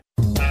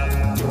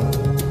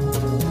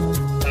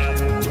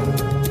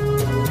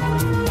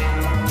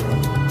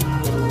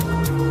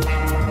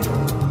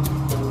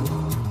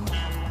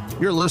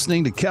You're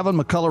listening to Kevin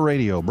McCullough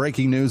Radio,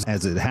 breaking news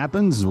as it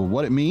happens,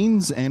 what it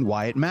means, and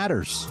why it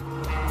matters.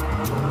 Kevin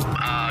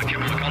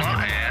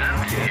McCullough,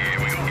 and here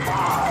we go.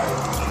 5,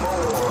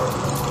 4,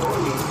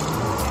 3,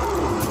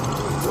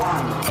 2,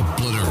 1.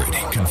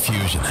 Obliterating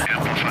confusion.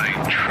 Amplifying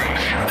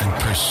truth. And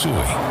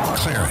pursuing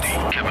clarity.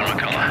 Kevin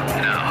McCullough,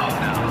 now.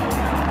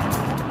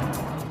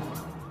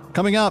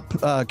 Coming up,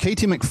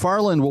 KT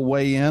McFarland will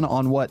weigh in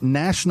on what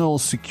national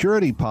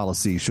security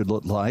policy should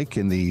look like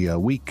in the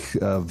week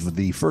of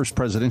the first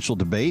presidential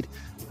debate,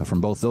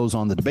 from both those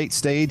on the debate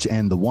stage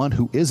and the one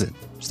who isn't.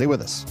 Stay with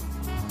us.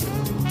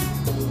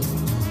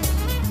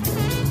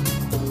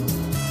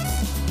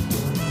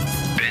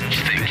 Binge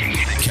thinking.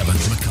 Kevin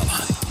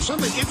McCullough.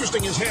 Something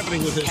interesting is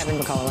happening with this. Kevin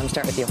McCullough, let me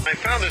start with you. I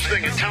found this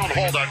thing at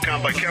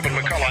townhall.com by Kevin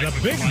McCullough.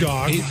 The big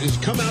dog has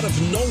come out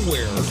of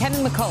nowhere.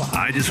 Kevin McCullough,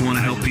 I just want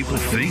to help people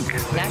think.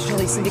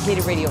 nationally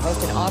syndicated radio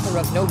host and author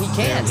of No He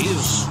Can't. And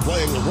he's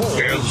playing the role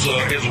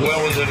as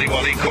well as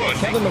anybody could.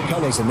 Kevin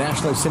McCullough is a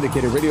nationally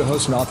syndicated radio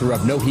host and author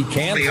of No He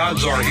Can't. The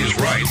odds are he's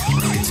right.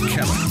 It's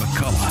Kevin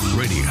McCullough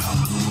Radio.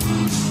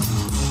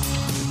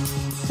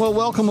 Well,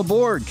 welcome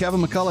aboard.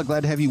 Kevin McCullough,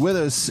 glad to have you with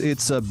us.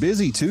 It's a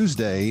busy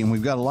Tuesday, and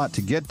we've got a lot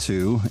to get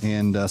to.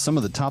 And some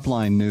of the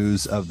top-line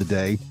news of the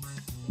day,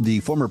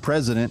 the former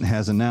president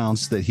has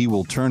announced that he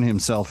will turn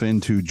himself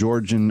into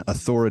Georgian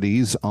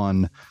authorities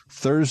on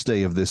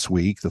Thursday of this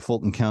week. The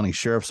Fulton County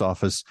Sheriff's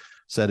Office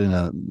said in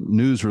a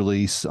news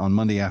release on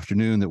Monday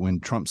afternoon that when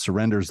Trump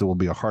surrenders, there will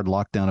be a hard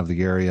lockdown of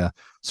the area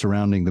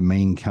surrounding the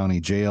Maine County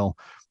Jail.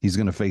 He's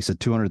going to face a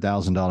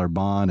 $200,000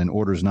 bond and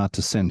orders not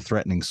to send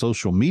threatening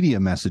social media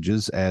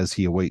messages as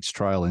he awaits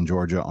trial in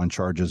Georgia on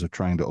charges of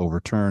trying to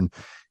overturn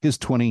his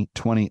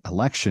 2020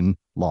 election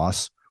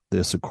loss.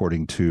 This,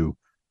 according to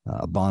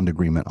a bond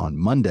agreement on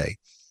Monday.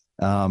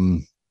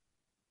 In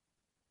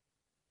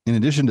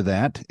addition to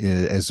that,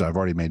 as I've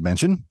already made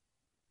mention,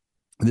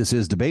 this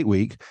is debate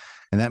week,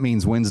 and that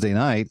means Wednesday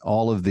night,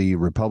 all of the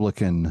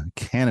Republican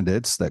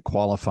candidates that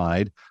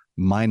qualified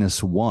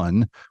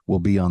 -1 will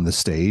be on the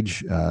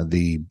stage.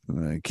 The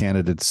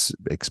candidates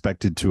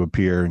expected to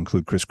appear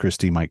include Chris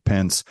Christie, Mike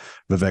Pence,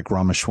 Vivek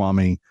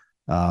Ramaswamy,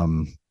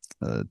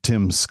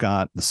 Tim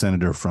Scott, the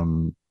senator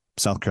from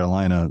South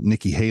Carolina,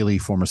 Nikki Haley,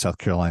 former South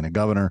Carolina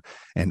governor,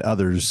 and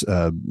others.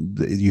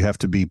 You have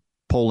to be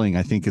polling,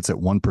 I think it's at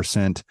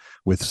 1%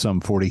 with some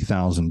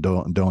 40,000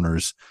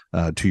 donors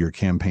to your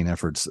campaign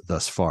efforts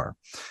thus far.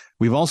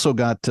 We've also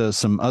got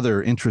some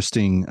other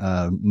interesting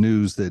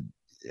news that,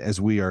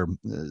 as we are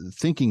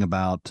thinking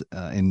about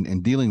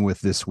and dealing with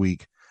this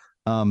week,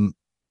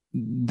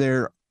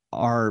 there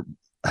are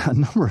a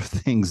number of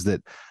things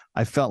that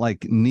I felt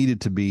like needed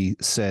to be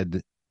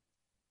said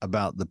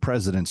about the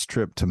president's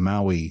trip to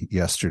Maui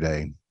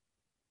yesterday.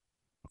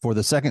 For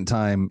the second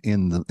time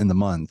in the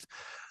month,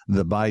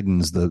 the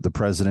Bidens, the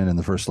president and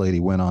the first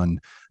lady, went on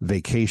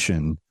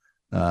vacation.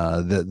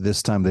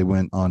 This time they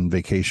went on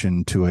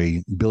vacation to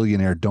a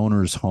billionaire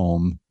donor's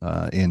home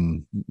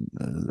in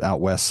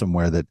out west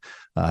somewhere that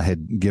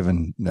had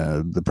given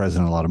the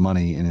president a lot of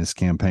money in his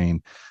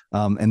campaign.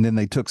 And then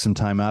they took some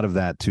time out of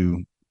that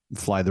to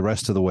fly the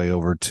rest of the way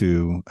over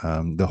to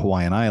the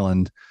Hawaiian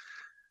island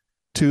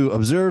to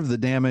observe the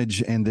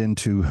damage and then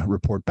to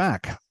report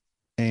back.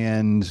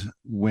 And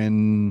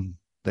when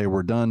they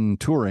were done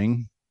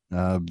touring,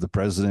 the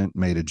president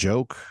made a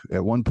joke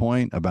at one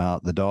point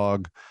about the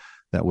dog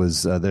that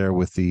was there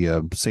with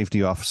the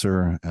safety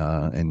officer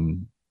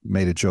and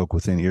made a joke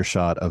within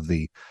earshot of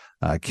the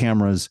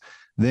cameras.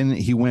 Then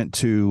he went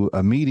to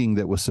a meeting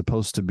that was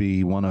supposed to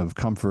be one of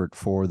comfort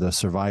for the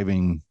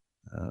surviving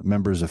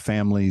members of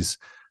families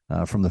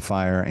from the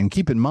fire. And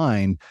keep in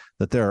mind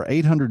that there are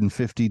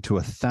 850 to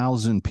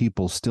 1,000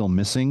 people still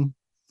missing,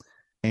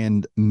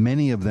 and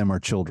many of them are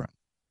children.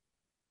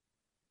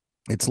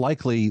 It's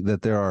likely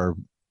that there are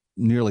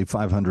nearly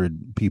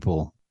 500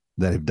 people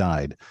that have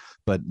died,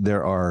 but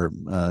there are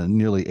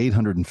nearly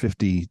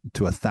 850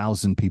 to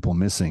 1,000 people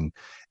missing.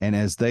 And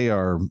as they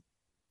are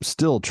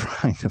still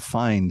trying to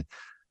find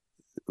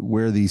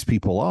where these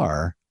people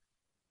are,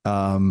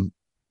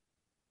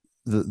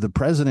 the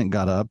president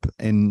got up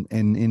and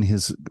in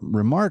his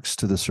remarks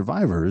to the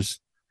survivors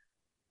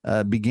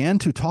began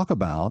to talk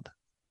about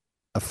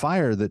a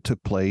fire that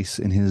took place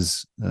in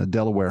his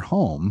Delaware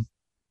home.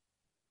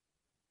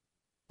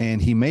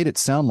 And he made it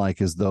sound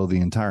like as though the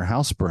entire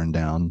house burned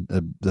down.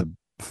 The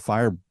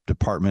fire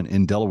department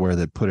in Delaware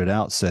that put it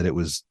out said it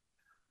was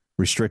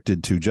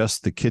restricted to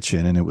just the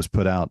kitchen, and it was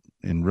put out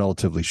in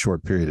relatively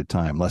short period of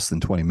time, less than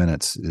 20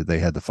 minutes. They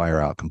had the fire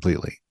out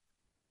completely.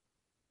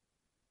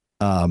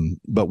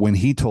 But when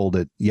he told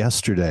it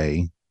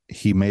yesterday,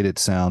 he made it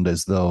sound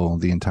as though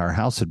the entire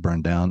house had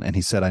burned down. And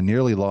he said, I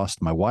nearly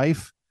lost my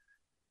wife,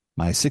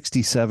 my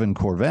 67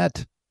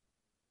 Corvette,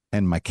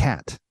 and my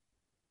cat.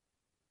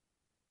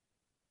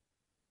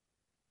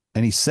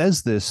 And he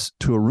says this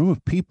to a room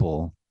of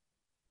people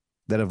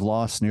that have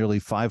lost nearly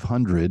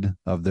 500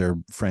 of their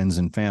friends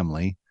and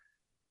family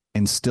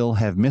and still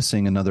have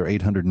missing another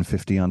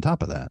 850 on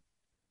top of that.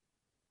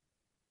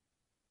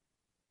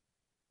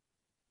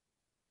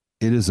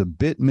 It is a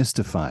bit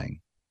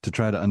mystifying to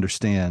try to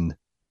understand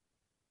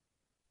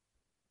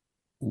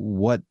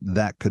what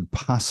that could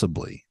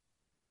possibly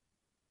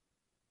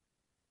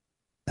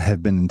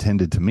have been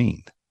intended to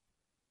mean.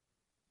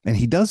 And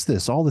he does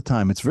this all the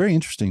time. It's very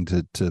interesting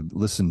to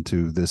listen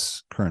to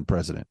this current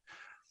president,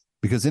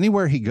 because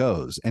anywhere he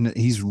goes, and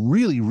he's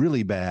really,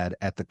 really bad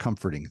at the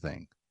comforting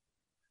thing.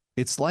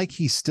 It's like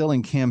he's still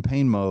in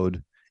campaign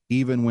mode,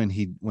 even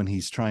when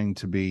he's trying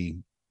to be.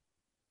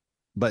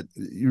 But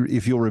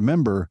if you'll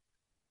remember,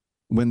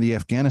 when the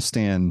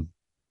Afghanistan,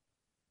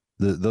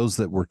 those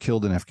that were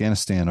killed in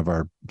Afghanistan of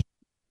our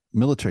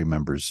military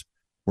members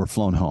were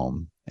flown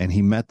home, and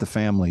he met the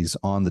families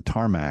on the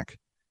tarmac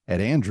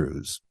at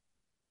Andrews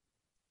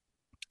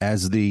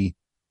as the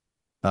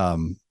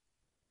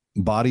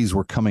bodies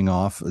were coming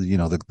off,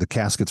 the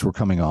caskets were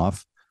coming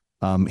off.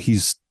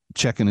 He's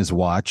checking his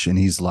watch, and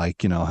he's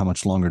like, how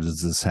much longer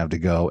does this have to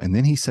go? And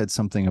then he said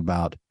something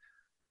about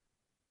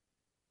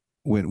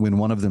when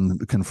one of them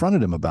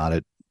confronted him about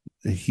it,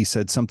 he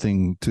said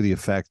something to the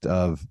effect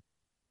of,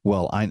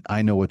 well,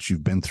 I know what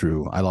you've been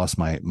through. I lost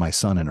my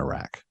son in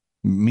Iraq,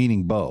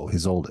 meaning Bo,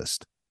 his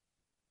oldest.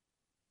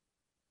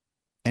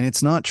 And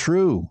it's not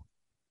true.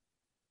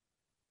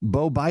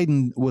 Bo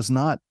Biden was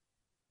not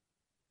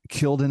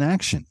killed in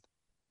action.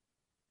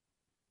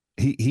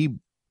 He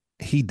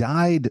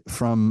died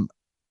from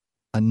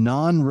a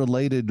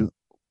non-related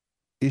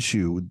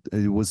issue.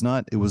 It was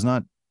not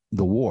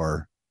the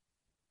war.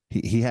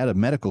 He had a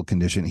medical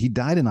condition. He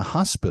died in a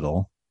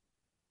hospital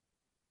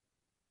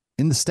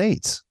in the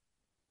States.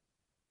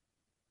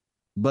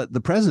 But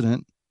the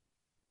president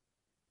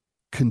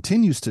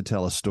continues to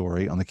tell a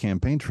story on the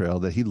campaign trail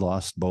that he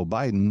lost Bo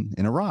Biden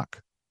in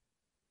Iraq.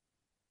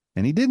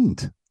 And he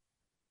didn't.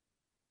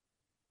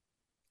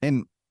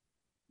 And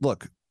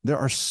look, there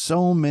are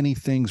so many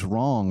things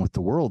wrong with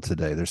the world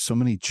today. There's so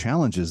many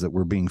challenges that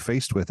we're being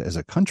faced with as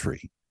a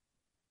country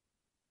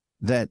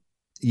that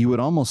you would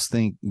almost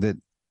think that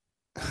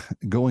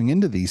going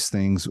into these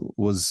things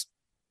was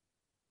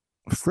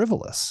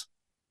frivolous.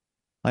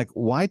 Like,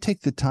 why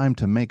take the time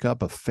to make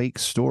up a fake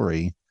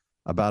story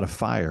about a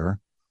fire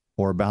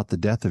or about the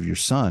death of your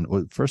son?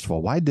 Well, first of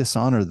all, why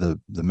dishonor the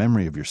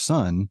memory of your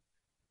son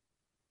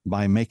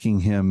by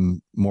making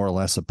him more or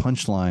less a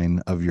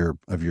punchline of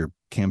your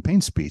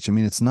campaign speech? I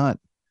mean, it's not,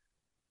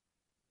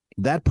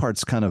 that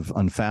part's kind of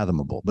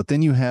unfathomable. But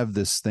then you have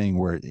this thing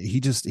where he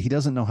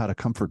doesn't know how to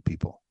comfort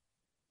people.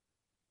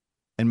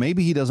 And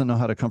maybe he doesn't know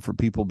how to comfort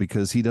people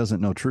because he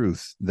doesn't know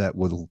truth that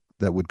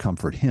would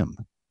comfort him.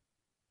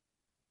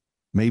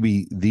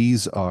 Maybe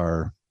these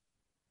are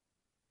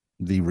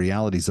the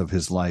realities of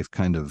his life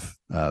kind of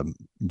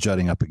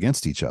jutting up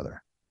against each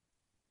other.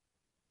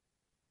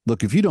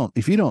 Look, if you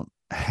don't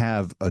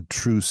have a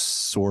true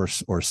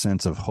source or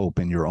sense of hope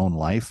in your own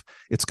life,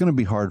 it's going to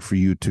be hard for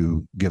you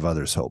to give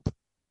others hope.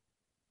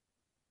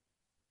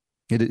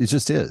 It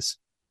just is.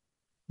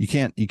 You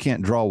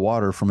can't draw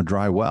water from a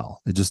dry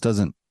well. It just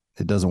doesn't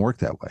work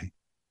that way.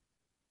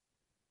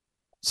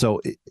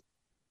 So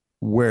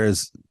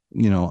whereas,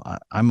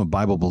 I'm a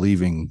Bible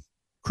believing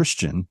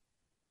Christian,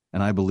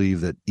 and I believe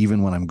that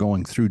even when I'm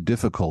going through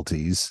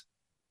difficulties,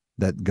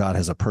 that God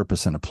has a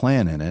purpose and a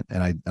plan in it,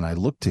 and I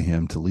look to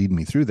him to lead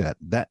me through that.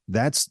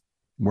 That's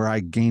where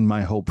I gain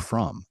my hope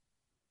from.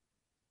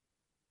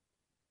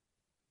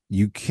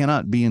 You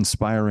cannot be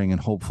inspiring and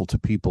hopeful to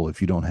people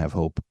if you don't have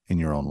hope in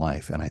your own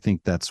life. And I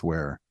think that's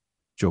where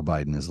Joe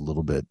Biden is a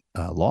little bit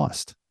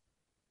lost.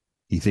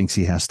 He thinks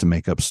he has to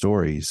make up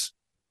stories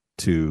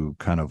to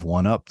kind of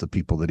one up the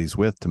people that he's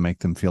with to make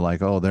them feel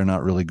like, oh, they're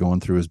not really going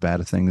through as bad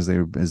a thing as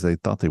they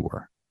thought they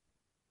were.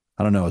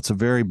 I don't know. It's a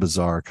very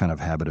bizarre kind of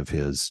habit of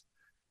his,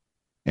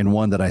 and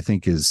one that I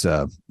think is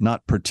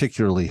not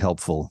particularly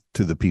helpful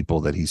to the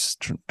people that he's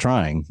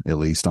trying, at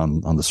least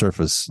on the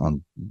surface,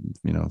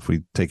 if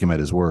we take him at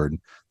his word,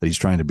 that he's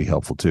trying to be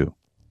helpful to.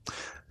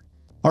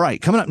 All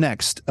right, coming up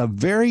next, a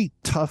very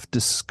tough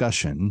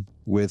discussion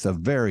with a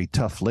very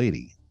tough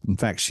lady. In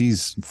fact,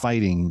 she's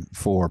fighting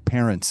for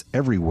parents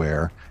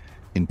everywhere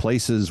in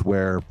places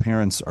where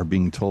parents are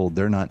being told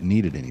they're not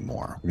needed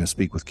anymore. We're going to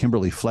speak with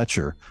Kimberly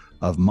Fletcher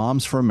of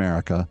Moms for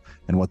America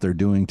and what they're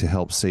doing to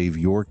help save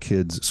your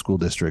kids' school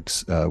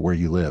districts where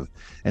you live.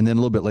 And then a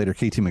little bit later,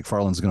 KT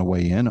McFarland's going to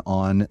weigh in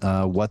on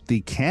what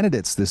the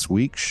candidates this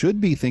week should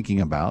be thinking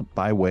about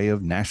by way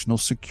of national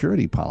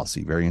security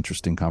policy. Very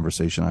interesting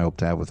conversation I hope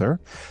to have with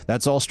her.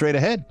 That's all straight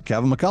ahead.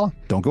 Kevin McCullough,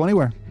 don't go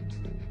anywhere.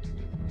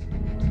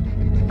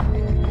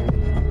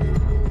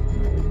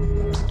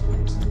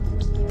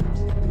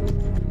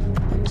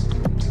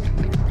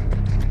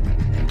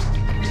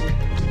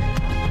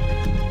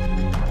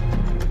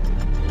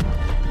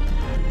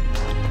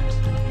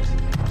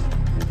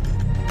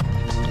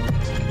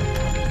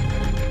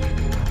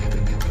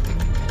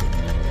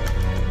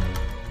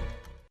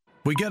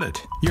 We get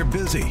it. You're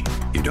busy.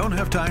 You don't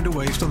have time to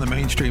waste on the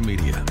mainstream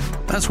media.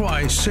 That's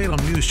why Salem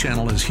News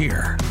Channel is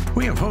here.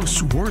 We have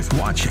hosts worth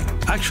watching,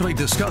 actually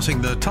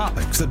discussing the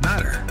topics that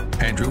matter.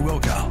 Andrew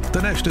Wilkow,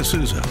 Dinesh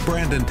D'Souza,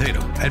 Brandon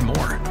Tatum, and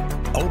more.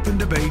 Open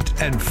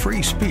debate and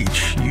free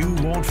speech you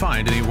won't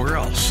find anywhere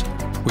else.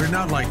 We're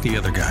not like the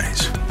other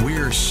guys.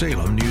 We're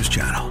Salem News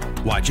Channel.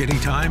 Watch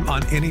anytime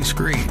on any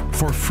screen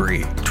for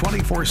free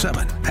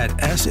 24/7 at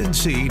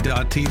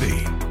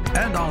snc.tv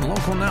and on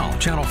Local Now,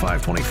 Channel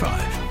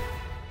 525.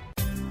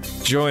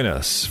 Join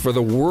us for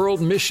the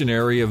World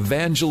Missionary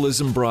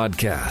Evangelism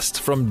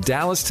broadcast from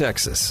Dallas,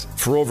 Texas.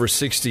 For over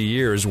 60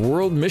 years,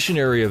 World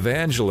Missionary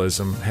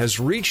Evangelism has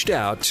reached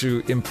out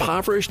to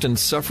impoverished and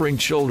suffering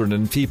children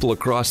and people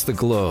across the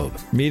globe,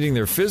 meeting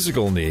their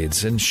physical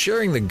needs and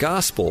sharing the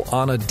gospel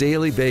on a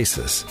daily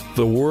basis.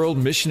 The World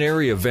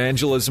Missionary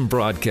Evangelism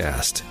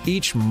broadcast,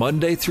 each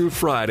Monday through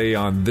Friday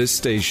on this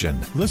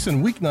station.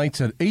 Listen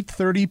weeknights at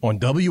 8:30 on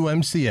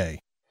WMCA.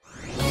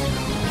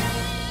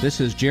 This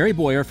is Jerry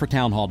Boyer for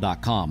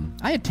Townhall.com.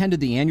 I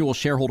attended the annual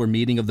shareholder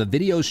meeting of the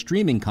video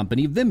streaming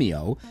company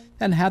Vimeo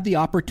and had the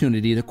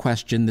opportunity to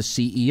question the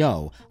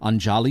CEO,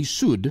 Anjali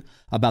Sood,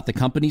 about the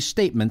company's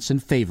statements in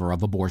favor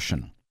of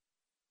abortion.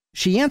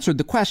 She answered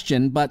the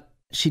question, but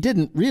she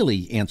didn't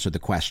really answer the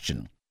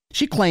question.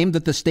 She claimed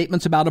that the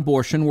statements about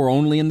abortion were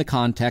only in the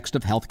context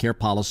of healthcare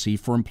policy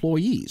for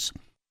employees.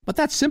 But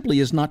that simply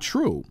is not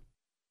true.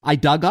 I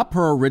dug up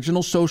her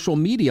original social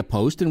media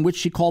post in which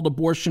she called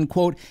abortion,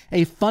 quote,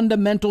 a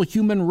fundamental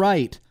human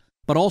right,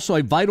 but also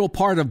a vital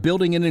part of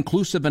building an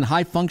inclusive and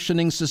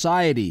high-functioning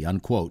society,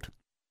 unquote.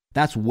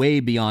 That's way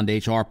beyond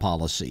HR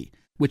policy,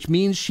 which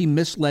means she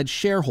misled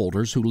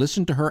shareholders who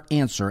listened to her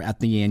answer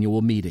at the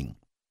annual meeting.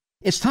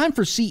 It's time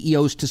for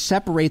CEOs to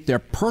separate their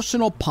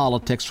personal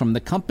politics from the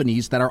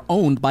companies that are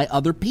owned by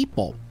other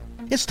people.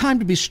 It's time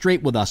to be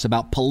straight with us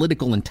about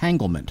political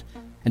entanglement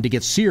and to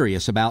get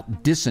serious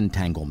about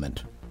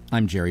disentanglement.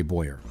 I'm Jerry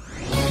Boyer.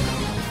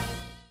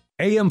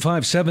 AM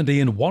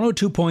 570 and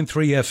 102.3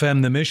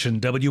 FM, The Mission,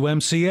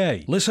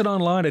 WMCA. Listen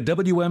online at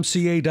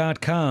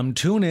WMCA.com.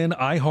 Tune in,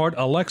 iHeart,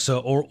 Alexa,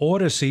 or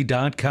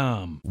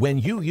Odyssey.com. When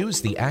you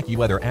use the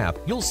AccuWeather app,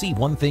 you'll see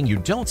one thing you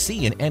don't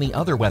see in any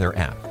other weather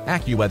app.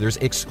 AccuWeather's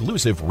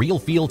exclusive Real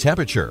Feel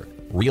temperature.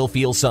 Real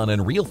Feel sun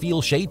and Real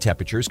Feel shade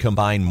temperatures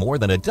combine more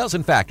than a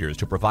dozen factors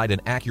to provide an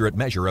accurate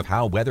measure of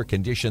how weather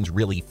conditions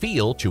really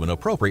feel to an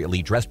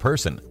appropriately dressed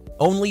person.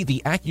 Only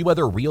the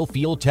AccuWeather Real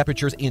Feel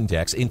Temperatures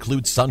Index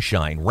includes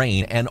sunshine,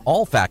 rain, and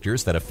all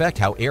factors that affect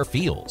how air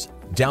feels.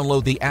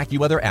 Download the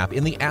AccuWeather app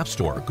in the App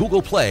Store,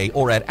 Google Play,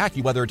 or at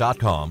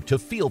AccuWeather.com to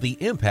feel the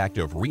impact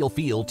of Real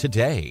Feel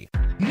today.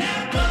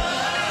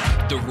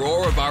 The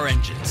roar of our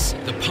engines,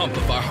 the pump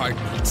of our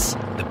heartbeats,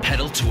 the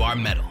pedal to our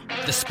metal,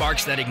 the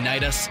sparks that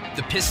ignite us,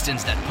 the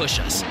pistons that push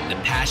us, the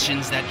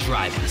passions that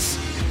drive us.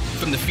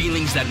 From the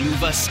feelings that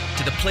move us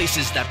to the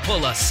places that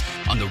pull us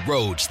on the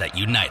roads that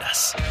unite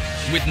us.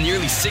 With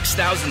nearly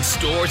 6,000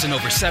 stores and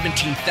over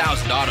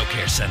 17,000 auto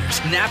care centers,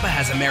 Napa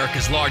has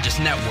America's largest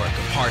network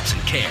of parts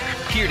and care,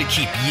 here to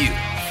keep you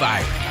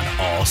firing on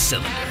all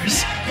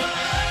cylinders.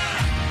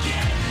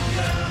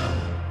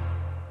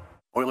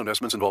 Oil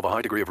investments involve a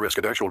high degree of risk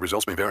and actual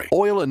results may vary.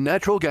 Oil and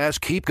natural gas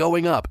keep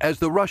going up as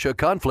the Russia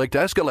conflict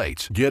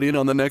escalates. Get in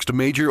on the next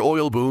major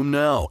oil boom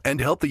now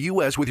and help the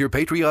U.S. with your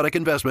patriotic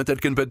investment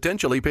that can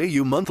potentially pay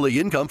you monthly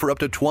income for up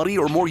to 20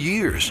 or more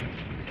years.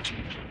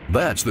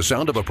 That's the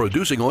sound of a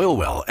producing oil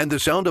well and the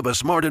sound of a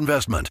smart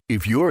investment.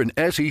 If you're an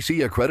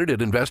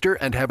SEC-accredited investor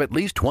and have at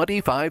least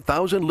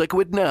 $25,000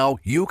 liquid now,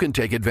 you can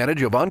take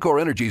advantage of Encore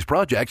Energy's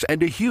projects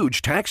and a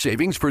huge tax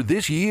savings for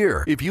this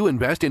year. If you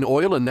invest in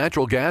oil and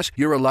natural gas,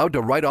 you're allowed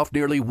to write off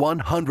nearly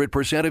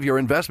 100% of your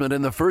investment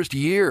in the first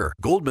year.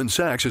 Goldman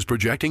Sachs is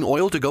projecting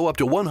oil to go up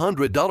to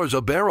 $100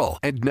 a barrel,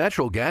 and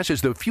natural gas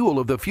is the fuel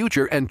of the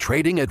future and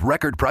trading at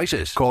record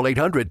prices. Call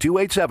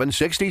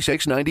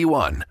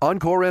 800-287-6691.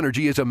 Encore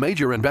Energy is a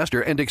major investor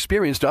and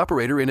experienced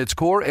operator in its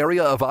core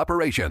area of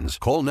operations.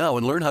 Call now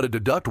and learn how to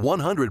deduct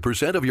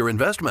 100% of your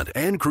investment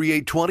and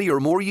create 20 or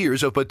more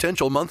years of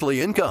potential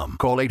monthly income.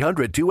 Call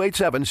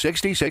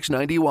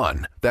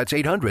 800-287-6691. That's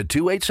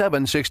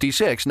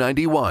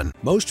 800-287-6691.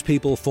 Most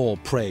people fall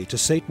prey to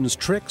Satan's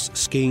tricks,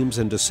 schemes,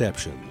 and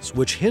deceptions,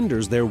 which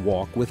hinders their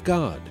walk with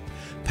God.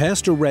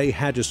 Pastor Ray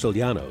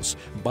Hadjistillanos,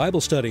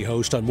 Bible study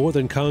host on More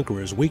Than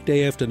Conquerors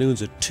weekday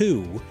afternoons at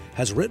 2,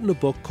 has written a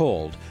book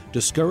called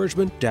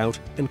Discouragement, Doubt,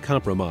 and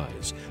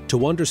Compromise,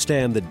 to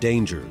understand the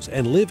dangers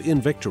and live in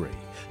victory,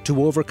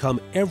 to overcome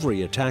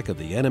every attack of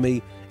the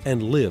enemy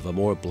and live a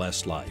more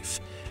blessed life.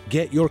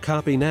 Get your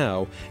copy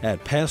now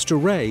at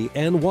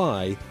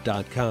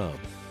PastorRayNY.com.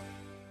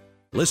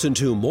 Listen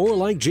to More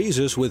Like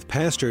Jesus with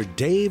Pastor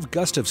Dave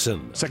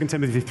Gustafson. 2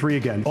 Timothy 3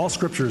 again. All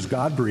Scripture is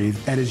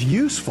God-breathed and is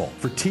useful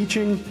for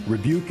teaching,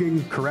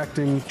 rebuking,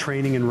 correcting,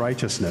 training in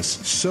righteousness,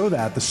 so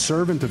that the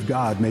servant of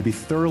God may be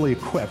thoroughly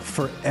equipped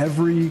for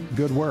every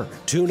good work.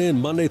 Tune in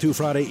Monday through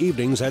Friday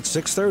evenings at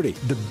 6:30.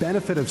 The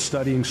benefit of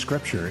studying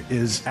Scripture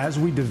is as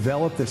we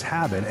develop this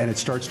habit and it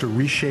starts to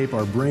reshape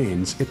our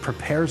brains, it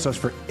prepares us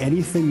for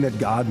anything that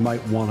God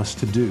might want us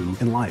to do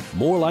in life.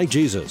 More Like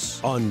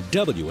Jesus on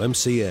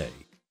WMCA.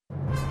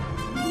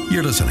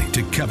 You're listening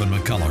to Kevin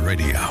McCullough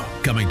Radio,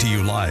 coming to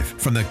you live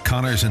from the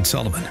Connors and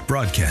Sullivan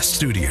Broadcast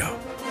Studio.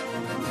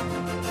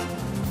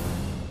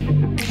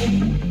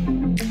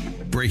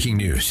 Breaking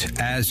news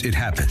as it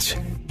happens.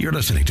 You're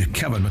listening to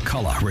Kevin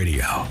McCullough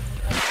Radio.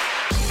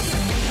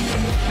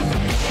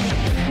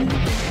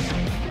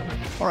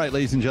 All right,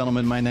 ladies and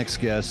gentlemen, my next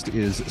guest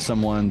is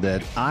someone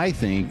that I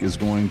think is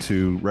going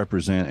to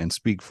represent and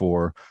speak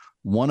for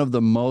one of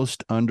the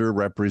most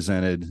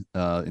underrepresented,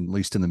 at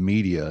least in the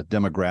media,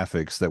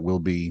 demographics that will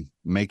be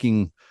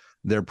making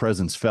their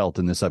presence felt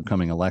in this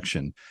upcoming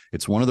election.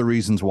 It's one of the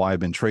reasons why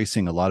I've been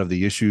tracing a lot of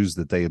the issues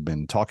that they have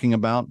been talking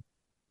about.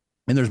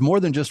 And there's more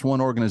than just one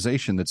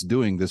organization that's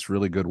doing this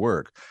really good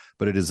work,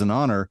 but it is an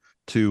honor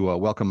to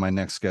welcome my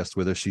next guest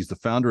with us. She's the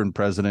founder and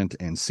president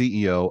and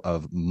CEO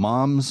of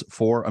Moms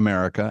for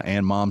America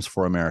and Moms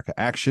for America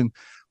Action.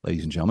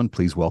 Ladies and gentlemen,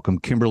 please welcome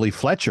Kimberly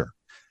Fletcher.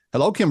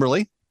 Hello,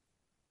 Kimberly.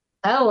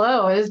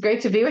 Hello. It is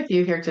great to be with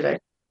you here today.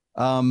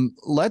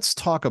 Let's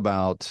talk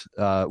about,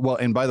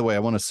 and by the way, I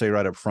want to say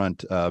right up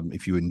front,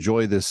 if you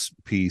enjoy this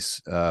piece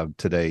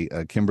today,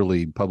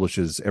 Kimberly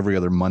publishes every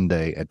other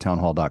Monday at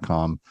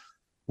townhall.com,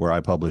 where I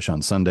publish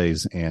on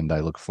Sundays, and I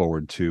look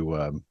forward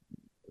to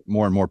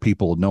more and more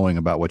people knowing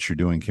about what you're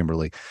doing,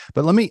 Kimberly.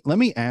 But let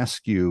me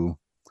ask you,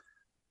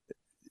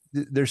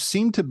 there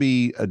seemed to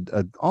be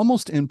a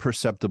almost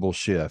imperceptible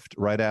shift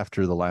right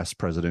after the last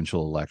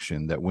presidential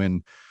election, that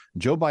when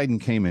Joe Biden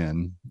came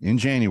in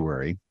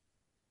January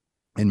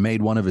and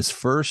made one of his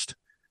first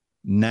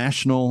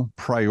national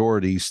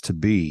priorities to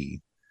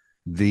be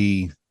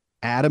the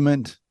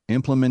adamant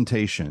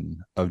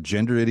implementation of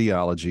gender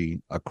ideology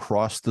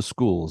across the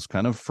schools,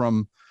 kind of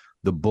from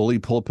the bully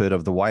pulpit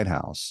of the White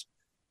House.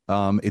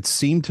 It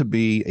seemed to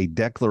be a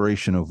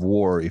declaration of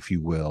war, if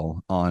you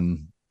will,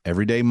 on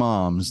everyday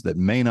moms that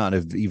may not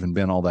have even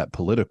been all that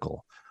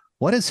political.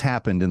 What has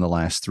happened in the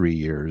last 3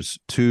 years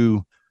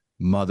to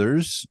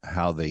mothers,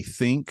 how they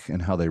think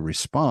and how they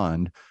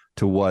respond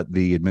to what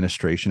the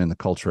administration and the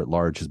culture at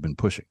large has been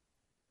pushing?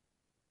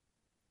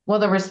 Well,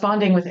 they're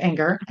responding with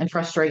anger and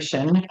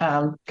frustration,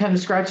 kind of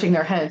scratching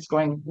their heads,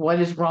 going, "What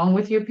is wrong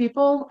with you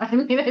people?" I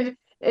mean,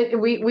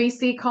 we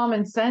see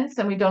common sense,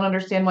 and we don't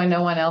understand why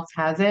no one else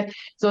has it.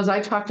 So as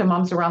I talk to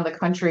moms around the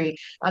country,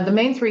 the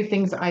main three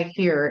things I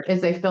hear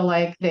is they feel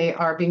like they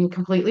are being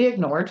completely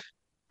ignored.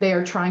 They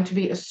are trying to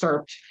be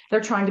usurped.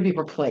 They're trying to be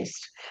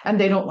replaced, and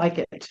they don't like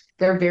it.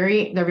 They're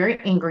very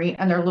angry,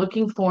 and they're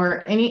looking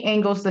for any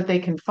angles that they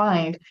can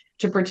find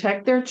to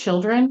protect their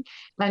children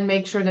and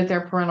make sure that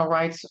their parental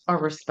rights are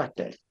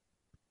respected.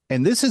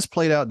 And this has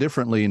played out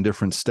differently in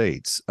different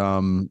states.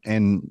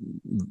 And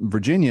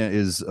Virginia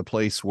is a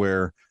place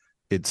where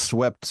it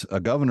swept a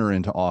governor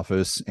into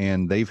office,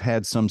 and they've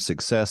had some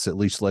success, at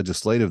least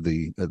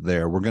legislatively,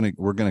 there.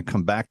 We're gonna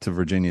come back to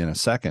Virginia in a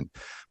second,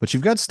 but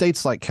you've got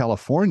states like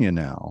California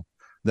now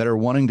that are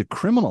wanting to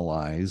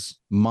criminalize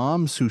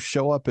moms who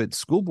show up at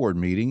school board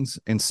meetings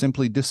and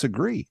simply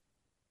disagree.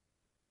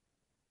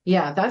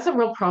 Yeah, that's a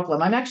real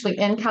problem. I'm actually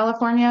in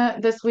California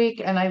this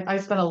week, and I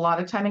spent a lot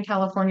of time in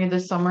California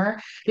this summer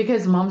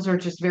because moms are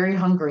just very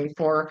hungry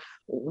for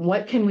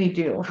what can we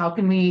do? How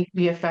can we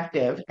be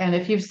effective? And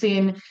if you've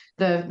seen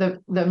the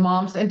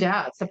moms and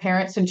dads, the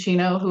parents in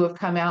Chino who have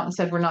come out and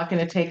said, we're not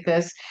going to take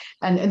this.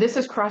 And this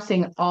is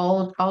crossing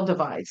all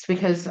divides,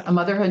 because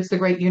motherhood's the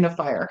great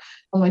unifier.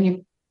 And when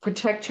you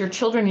protect your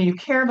children and you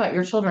care about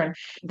your children,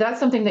 that's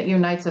something that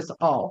unites us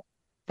all.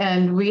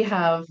 And we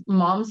have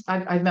moms.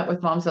 I've met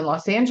with moms in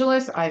Los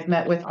Angeles. I've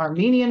met with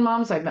Armenian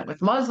moms. I've met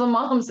with Muslim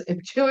moms,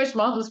 Jewish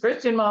moms,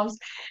 Christian moms,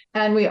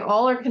 and we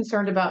all are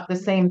concerned about the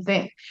same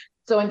thing.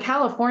 So in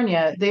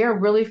California, they are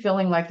really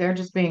feeling like they're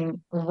just being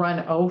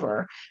run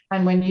over.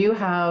 And when you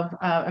have,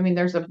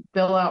 there's a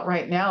bill out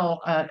right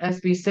now,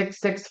 SB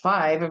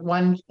 665,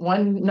 one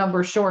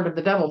number short of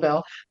the devil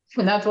bill.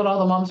 And that's what all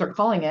the moms are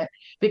calling it,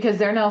 because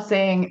they're now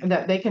saying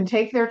that they can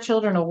take their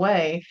children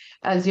away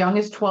as young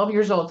as 12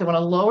 years old. They want to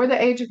lower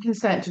the age of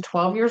consent to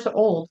 12 years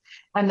old,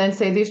 and then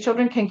say these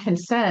children can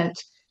consent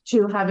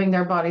to having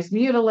their bodies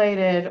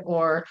mutilated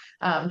or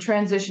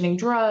transitioning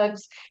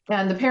drugs,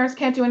 and the parents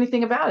can't do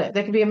anything about it.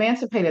 They can be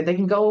emancipated. They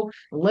can go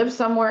live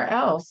somewhere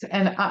else.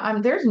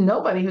 And there's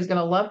nobody who's going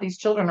to love these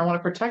children or want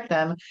to protect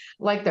them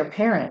like their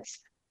parents.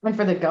 And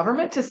for the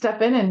government to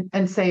step in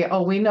and say,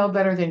 oh, we know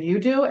better than you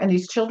do, and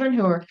these children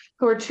who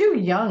are too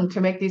young to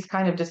make these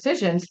kind of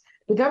decisions,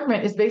 the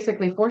government is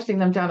basically forcing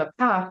them down a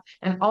path,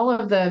 and all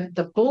of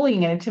the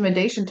bullying and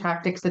intimidation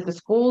tactics that the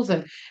schools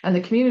and the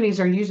communities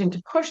are using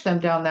to push them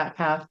down that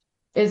path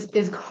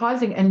is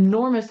causing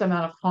enormous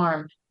amount of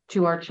harm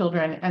to our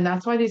children. And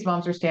that's why these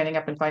moms are standing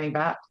up and fighting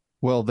back.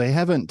 Well, they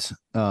haven't,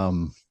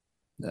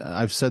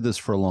 I've said this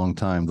for a long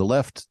time, the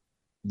left,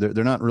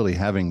 they're not really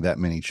having that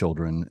many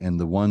children, and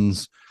the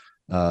ones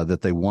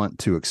that they want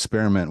to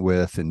experiment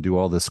with and do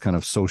all this kind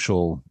of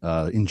social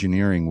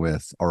engineering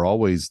with are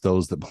always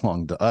those that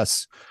belong to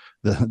us,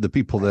 the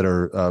people that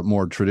are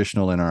more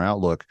traditional in our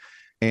outlook.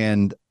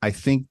 And I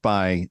think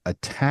by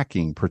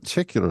attacking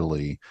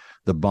particularly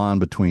the bond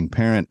between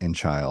parent and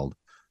child,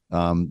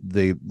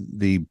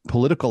 the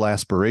political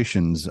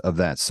aspirations of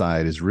that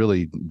side is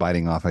really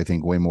biting off, I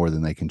think, way more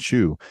than they can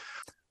chew.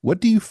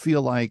 What do you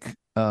feel like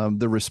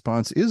the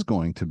response is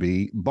going to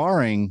be,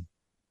 barring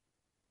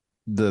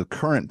the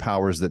current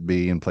powers that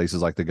be in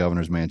places like the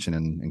governor's mansion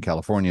in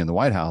California and the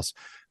White House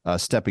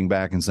stepping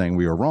back and saying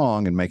we were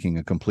wrong and making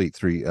a complete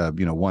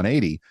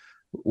 180.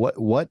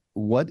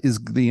 What is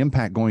the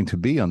impact going to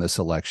be on this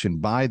election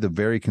by the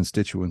very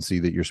constituency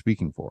that you're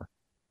speaking for?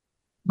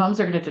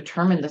 Moms are going to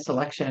determine this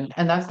election,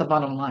 and that's the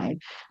bottom line.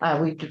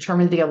 We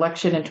determined the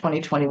election in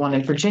 2021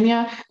 in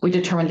Virginia. We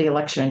determined the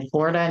election in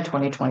Florida in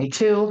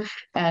 2022.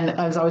 And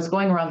as I was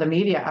going around the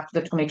media after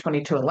the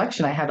 2022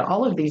 election, I had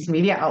all of these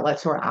media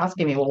outlets who were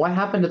asking me, well, what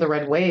happened to the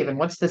red wave and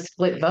what's the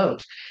split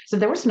vote? So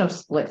there was no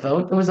split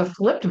vote. It was a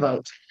flipped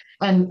vote.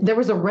 And there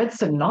was a red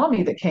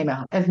tsunami that came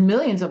out as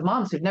millions of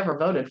moms who'd never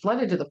voted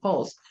flooded to the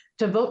polls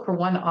to vote for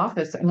one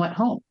office and went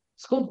home,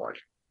 school board.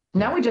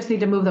 Now we just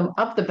need to move them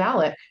up the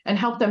ballot and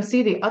help them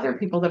see the other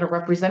people that are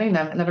representing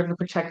them and that are going to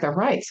protect their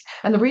rights.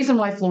 And the reason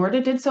why Florida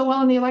did so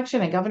well in the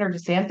election and Governor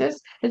DeSantis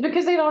is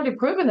because they'd already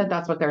proven that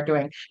that's what they're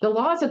doing. The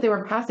laws that they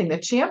were passing, the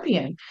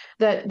champion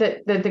that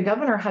the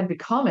governor had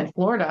become in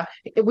Florida,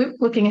 we were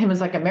looking at him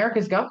as like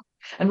America's governor.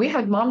 And we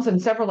had moms in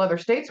several other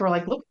states who were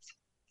like, look,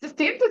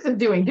 DeSantis is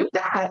doing, do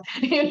that.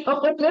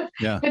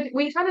 Yeah. But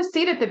we had a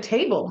seat at the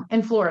table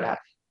in Florida.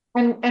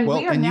 And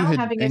we are now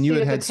having a seat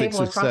at the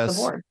table across the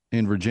board.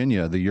 In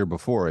Virginia the year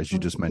before, as you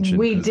just mentioned.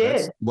 We did.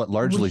 That's what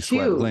largely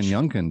swept Glenn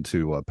Youngkin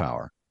to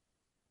power.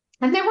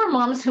 And there were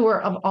moms who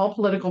were of all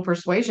political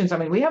persuasions. I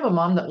mean, we have a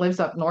mom that lives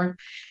up north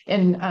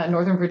in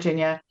Northern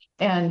Virginia,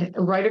 and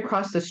right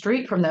across the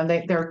street from them,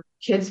 their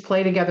kids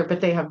play together,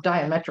 but they have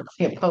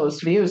diametrically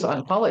opposed views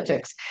on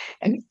politics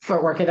and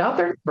for work it out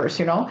their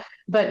numbers,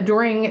 But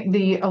during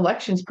the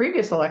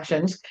previous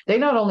elections, they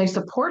not only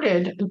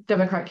supported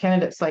Democrat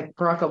candidates like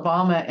Barack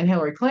Obama and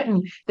Hillary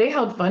Clinton, they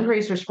held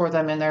fundraisers for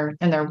them in their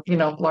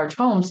large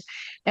homes.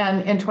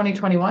 And in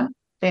 2021,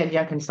 they had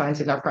Youngkin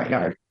signs in their front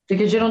yard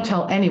because you don't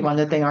tell anyone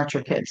that they aren't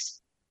your kids.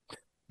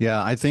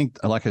 Yeah, I think,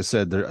 like I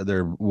said,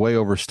 they're way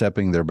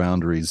overstepping their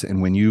boundaries.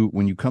 And when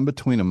you come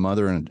between a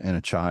mother and a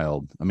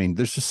child, I mean,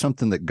 there's just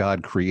something that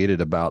God created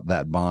about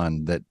that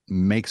bond that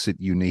makes it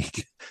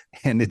unique.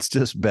 And it's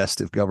just best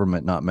if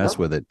government not mess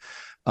with it.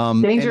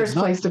 Dangerous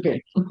place to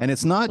be. And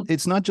it's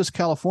not just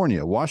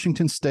California.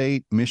 Washington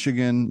State,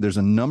 Michigan, there's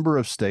a number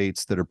of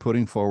states that are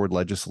putting forward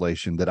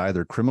legislation that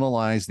either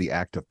criminalize the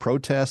act of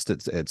protest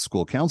at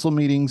school council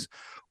meetings,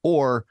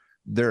 or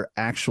they're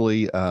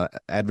actually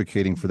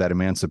advocating for that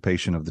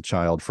emancipation of the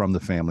child from the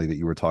family that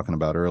you were talking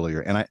about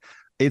earlier. And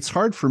it's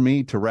hard for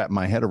me to wrap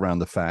my head around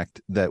the fact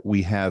that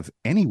we have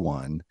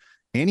anyone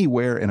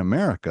anywhere in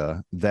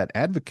America that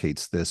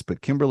advocates this.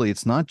 But Kimberly,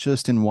 it's not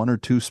just in one or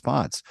two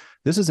spots.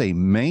 This is a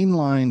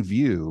mainline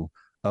view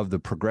of the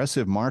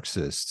progressive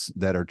Marxists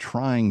that are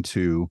trying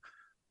to,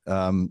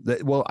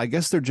 I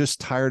guess they're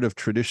just tired of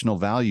traditional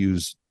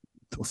values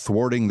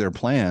thwarting their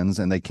plans,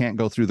 and they can't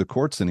go through the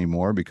courts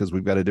anymore because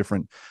we've got a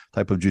different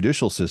type of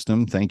judicial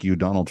system. Thank you,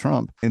 Donald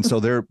Trump. And so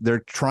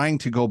they're trying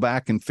to go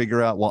back and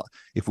figure out, well,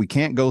 if we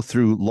can't go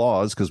through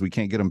laws because we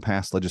can't get them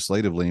passed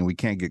legislatively and we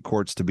can't get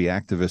courts to be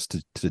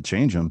activists to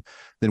change them,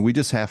 then we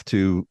just have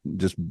to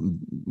just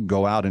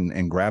go out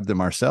and grab them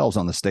ourselves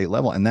on the state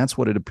level. And that's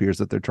what it appears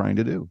that they're trying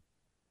to do.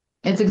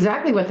 It's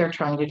exactly what they're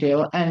trying to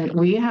do. And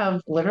we have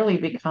literally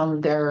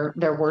become their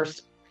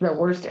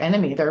worst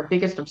enemy, their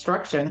biggest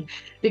obstruction,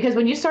 because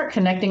when you start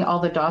connecting all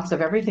the dots of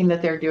everything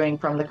that they're doing,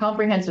 from the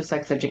comprehensive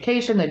sex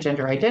education, the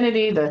gender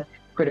identity, the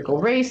critical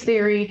race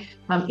theory,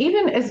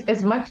 even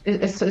as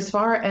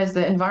far as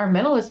the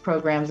environmentalist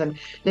programs and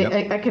the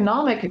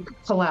economic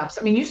collapse.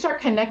 I mean, you start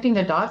connecting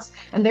the dots,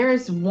 and there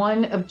is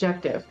one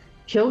objective: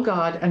 kill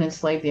God and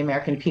enslave the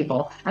American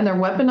people. And they're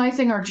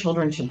weaponizing our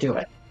children to do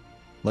it.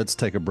 Let's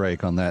take a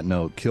break on that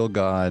note. Kill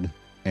God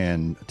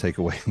and take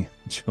away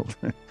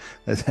children.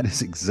 That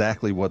is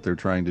exactly what they're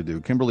trying to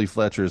do. Kimberly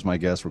Fletcher is my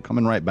guest. We're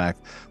coming right back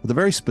with a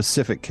very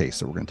specific case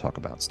that we're going to talk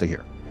about. Stay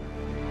here.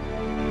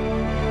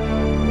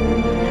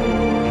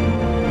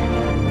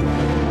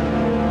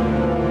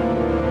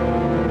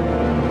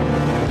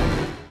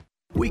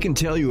 We can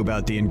tell you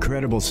about the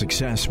incredible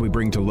success we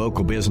bring to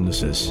local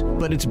businesses,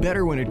 but it's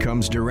better when it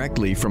comes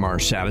directly from our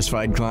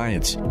satisfied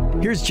clients.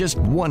 Here's just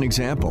one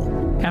example.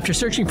 After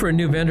searching for a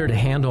new vendor to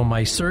handle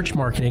my search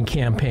marketing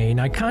campaign,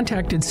 I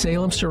contacted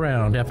Salem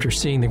Surround after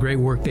seeing the great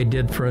work they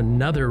did for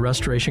another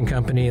restoration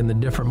company in the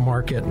different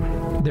market.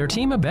 Their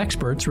team of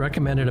experts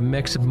recommended a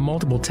mix of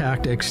multiple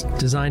tactics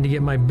designed to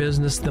get my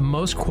business the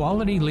most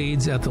quality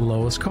leads at the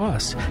lowest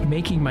cost,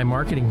 making my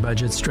marketing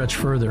budget stretch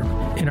further.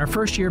 In our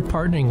first year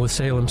partnering with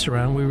Salem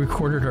Surround, we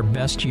recorded our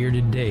best year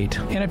to date,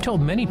 and I've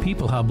told many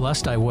people how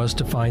blessed I was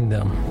to find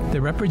them. The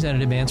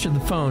representative answered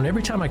the phone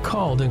every time I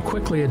called and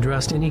quickly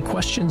addressed any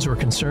questions or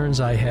concerns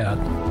I had.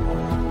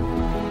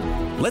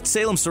 Let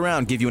Salem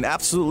Surround give you an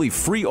absolutely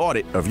free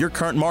audit of your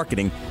current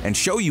marketing and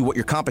show you what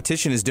your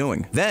competition is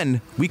doing. Then,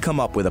 we come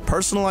up with a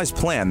personalized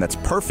plan that's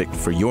perfect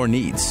for your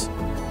needs.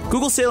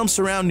 Google Salem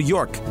Surround New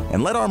York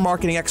and let our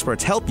marketing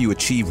experts help you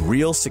achieve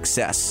real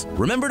success.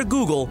 Remember to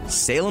Google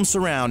Salem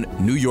Surround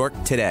New York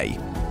today.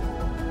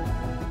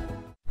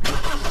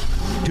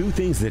 Two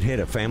things that hit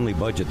a family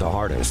budget the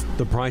hardest: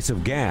 the price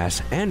of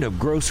gas and of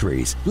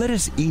groceries. Let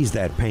us ease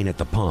that pain at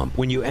the pump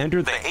when you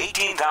enter the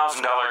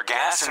 $18,000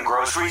 gas and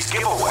groceries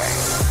giveaway.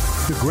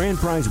 The grand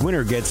prize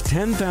winner gets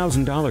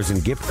 $10,000 in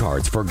gift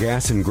cards for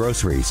gas and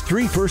groceries.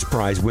 3 first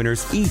prize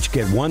winners each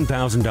get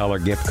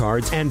 $1,000 gift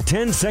cards, and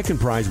 10 second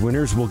prize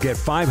winners will get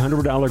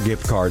 $500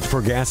 gift cards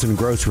for gas and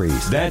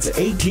groceries. That's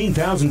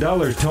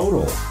 $18,000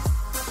 total.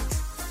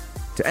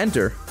 To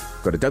enter,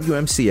 go to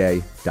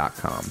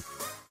WMCA.com.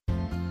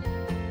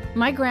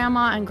 My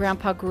grandma and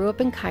grandpa grew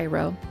up in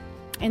Cairo,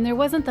 and there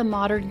wasn't the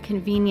modern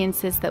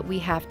conveniences that we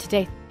have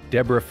today.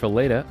 Deborah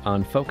Fileta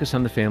on Focus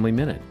on the Family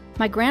Minute.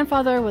 My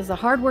grandfather was a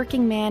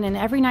hardworking man, and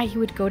every night he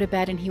would go to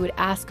bed and he would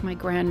ask my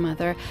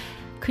grandmother,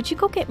 "Could you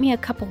go get me a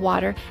cup of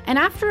water?" And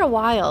after a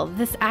while,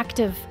 this act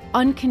of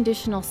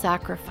unconditional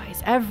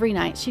sacrifice every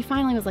night, she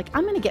finally was like,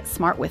 "I'm going to get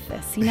smart with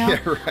this, you know? Yeah,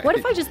 right. What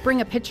if I just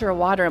bring a pitcher of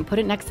water and put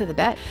it next to the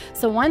bed?"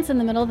 So once in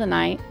the middle of the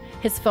night,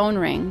 his phone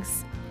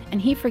rings,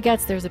 and he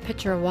forgets there's a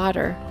pitcher of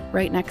water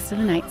right next to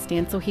the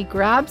nightstand. So he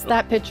grabs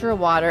that pitcher of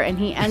water, and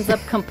he ends up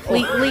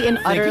completely and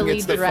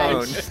utterly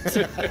drenched.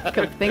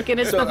 Thinking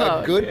it's the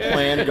phone. A good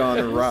plan gone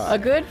awry. A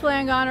good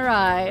plan gone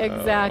awry,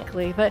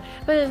 exactly. But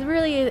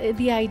really,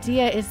 the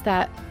idea is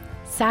that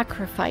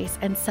sacrifice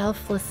and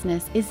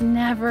selflessness is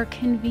never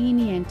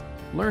convenient.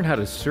 Learn how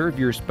to serve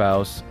your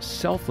spouse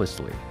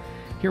selflessly.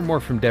 Hear more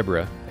from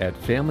Deborah at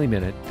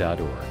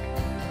FamilyMinute.org.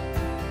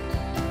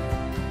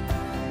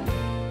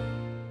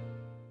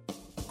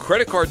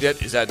 Credit card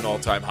debt is at an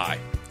all-time high.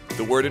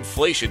 The word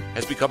inflation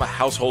has become a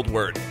household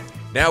word.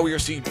 Now we are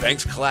seeing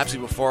banks collapsing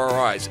before our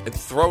eyes and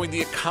throwing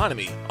the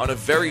economy on a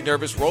very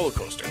nervous roller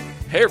coaster.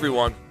 Hey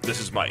everyone,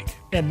 this is Mike.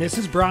 And this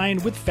is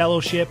Brian with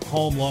Fellowship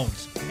Home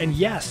Loans. And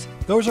yes,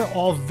 those are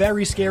all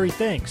very scary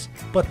things,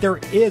 but there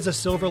is a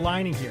silver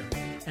lining here.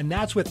 And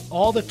that's with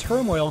all the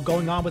turmoil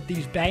going on with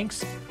these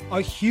banks,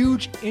 a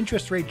huge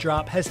interest rate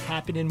drop has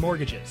happened in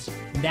mortgages.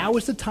 Now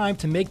is the time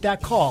to make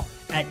that call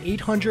at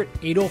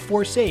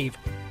 800-804-SAVE.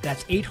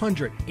 That's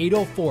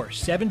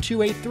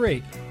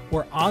 800-804-7283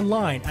 or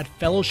online at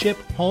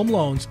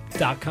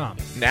fellowshiphomeloans.com.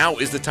 Now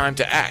is the time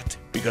to act,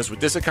 because with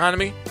this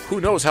economy,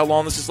 who knows how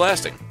long this is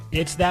lasting?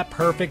 It's that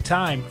perfect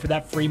time for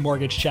that free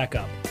mortgage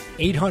checkup.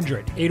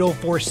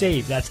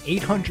 800-804-SAVE. That's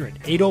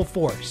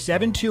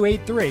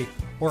 800-804-7283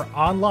 or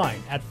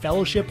online at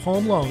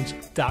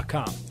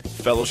fellowshiphomeloans.com.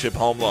 Fellowship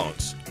Home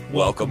Loans.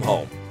 Welcome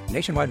home.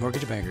 Nationwide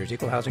Mortgage Bankers,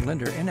 Equal Housing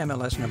Lender,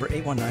 NMLS number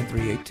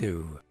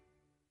 819382.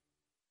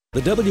 The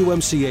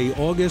WMCA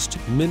August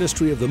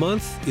Ministry of the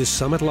Month is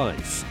Summit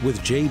Life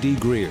with J.D.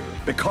 Greer.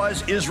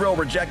 Because Israel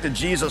rejected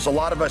Jesus, a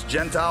lot of us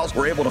Gentiles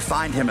were able to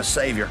find him as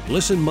Savior.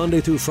 Listen Monday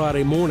through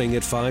Friday morning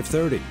at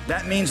 5:30.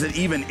 That means that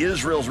even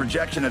Israel's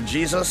rejection of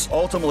Jesus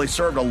ultimately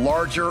served a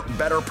larger,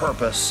 better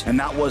purpose, and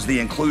that was the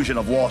inclusion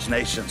of lost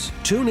nations.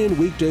 Tune in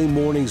weekday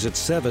mornings at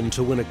 7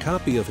 to win a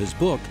copy of his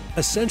book,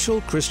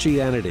 Essential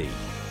Christianity.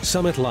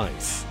 Summit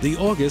Life, the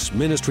August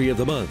Ministry of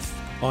the Month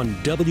on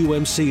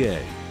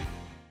WMCA.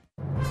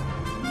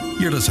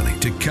 You're listening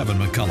to Kevin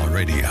McCullough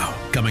Radio,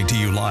 coming to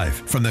you live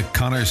from the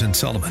Connors and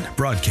Sullivan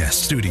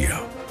Broadcast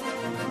Studio.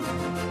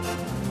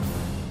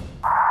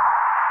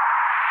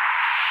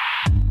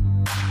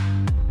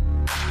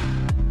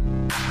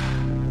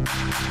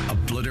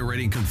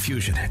 Obliterating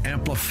confusion,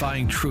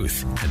 amplifying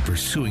truth, and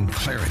pursuing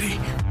clarity.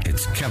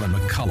 It's Kevin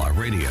McCullough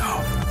Radio.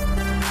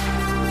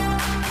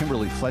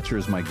 Kimberly Fletcher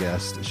is my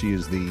guest. She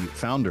is the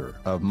founder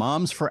of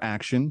Moms for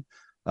Action.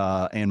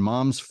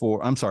 Moms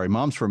for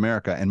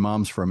America and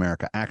Moms for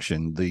America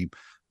Action, the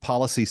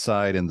policy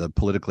side and the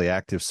politically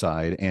active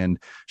side.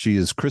 And she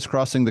is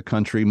crisscrossing the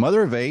country,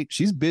 mother of 8.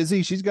 She's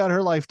busy. She's got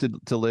her life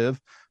to live,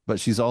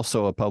 but she's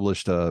also a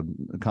published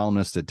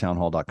columnist at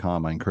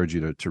townhall.com. I encourage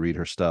you to read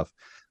her stuff.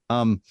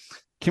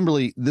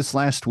 Kimberly, this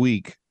last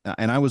week,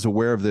 and I was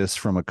aware of this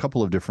from a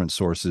couple of different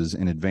sources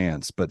in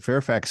advance, but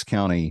Fairfax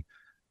County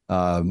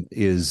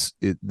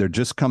they're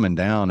just coming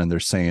down and they're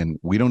saying,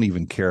 we don't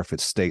even care if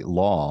it's state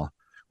law.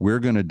 We're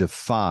going to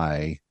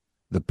defy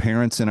the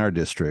parents in our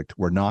district.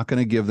 We're not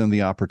going to give them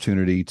the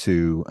opportunity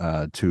to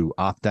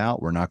opt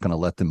out. We're not going to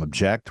let them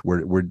object.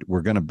 We're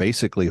going to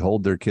basically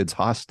hold their kids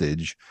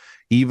hostage,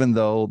 even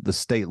though the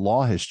state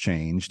law has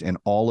changed and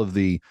all of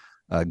the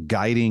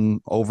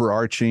guiding,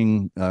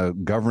 overarching,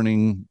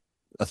 governing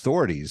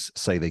authorities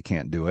say they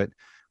can't do it.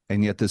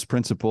 And yet this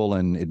principal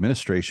and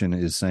administration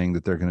is saying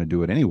that they're going to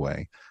do it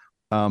anyway.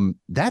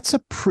 That's a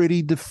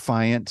pretty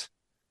defiant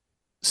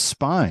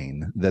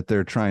spine that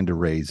they're trying to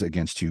raise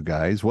against you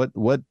guys. What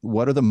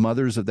are the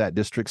mothers of that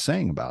district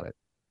saying about it?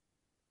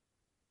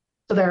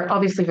 So they're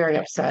obviously very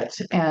upset,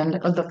 and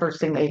the first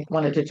thing they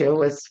wanted to do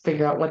was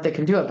figure out what they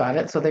can do about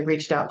it. So they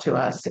reached out to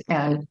us,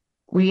 and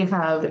we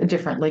have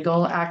different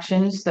legal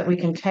actions that we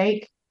can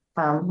take.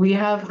 We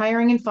have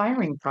hiring and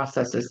firing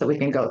processes that we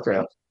can go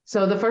through.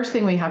 So the first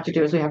thing we have to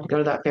do is we have to go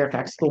to that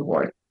Fairfax School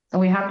Board,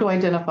 and we have to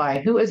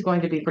identify who is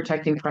going to be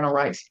protecting parental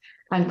rights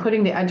and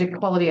putting the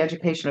quality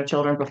education of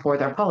children before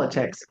their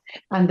politics.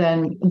 And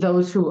then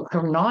those who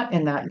are not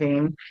in that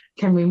vein,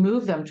 can we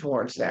move them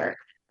towards there?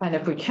 And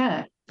if we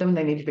can't, then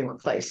they need to be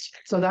replaced.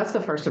 So that's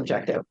the first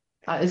objective.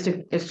 Is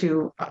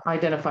to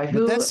identify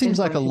who. But that seems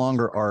like a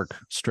longer arc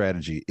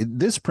strategy.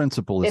 This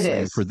principal is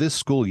saying for this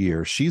school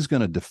year, she's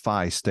going to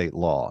defy state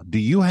law. Do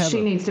you have?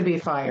 She needs to be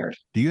fired.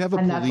 Do you have a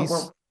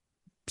police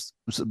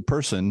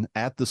person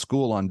at the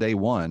school on day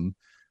one,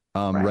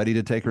 ready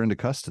to take her into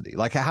custody?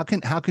 Like, how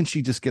can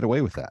she just get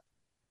away with that?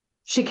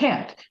 She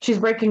can't. She's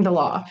breaking the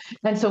law.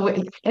 And so,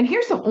 and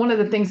here's one of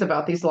the things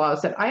about these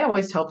laws that I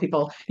always tell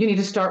people: you need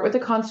to start with the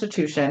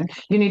Constitution,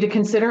 you need to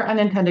consider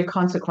unintended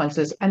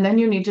consequences, and then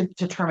you need to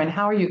determine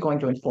how are you going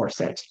to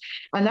enforce it.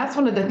 And that's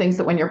one of the things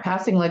that when you're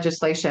passing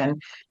legislation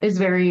is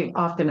very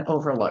often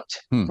overlooked.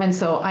 And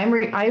so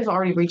I've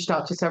already reached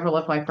out to several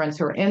of my friends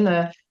who are in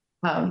the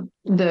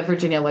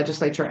Virginia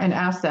legislature and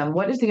asked them,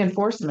 what is the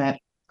enforcement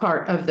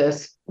part of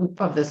this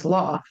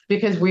law?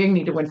 Because we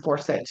need to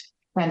enforce it.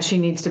 And she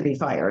needs to be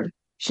fired.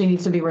 She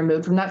needs to be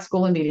removed from that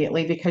school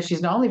immediately because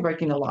she's not only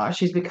breaking the law,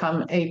 she's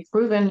become a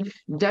proven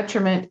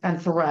detriment and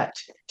threat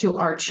to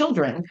our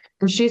children.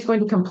 And she's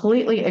going to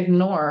completely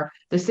ignore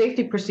the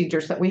safety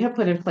procedures that we have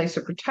put in place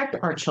to protect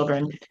our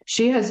children.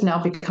 She has now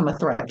become a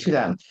threat to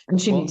them,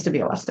 and she needs to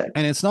be arrested.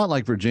 And it's not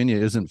like Virginia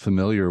isn't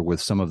familiar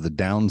with some of the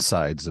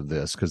downsides of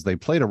this, because they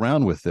played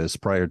around with this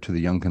prior to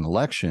the Youngkin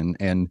election,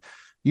 and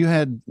you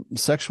had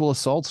sexual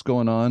assaults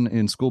going on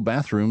in school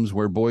bathrooms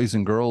where boys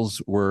and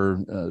girls were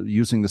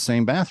using the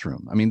same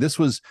bathroom. I mean,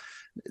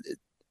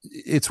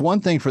 it's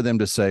one thing for them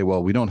to say,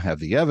 well, we don't have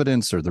the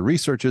evidence or the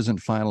research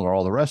isn't final or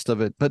all the rest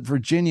of it. But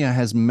Virginia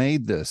has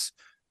made this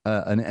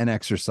an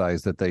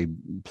exercise that they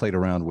played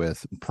around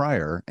with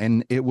prior,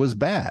 and it was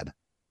bad.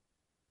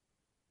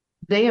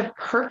 They have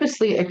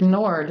purposely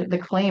ignored the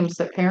claims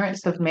that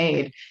parents have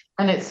made.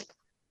 And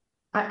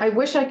I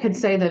wish I could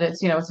say that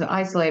it's an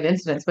isolated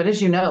incident, but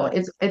as you know,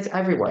 it's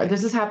everywhere.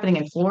 This is happening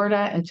in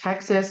Florida and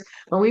Texas,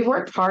 where we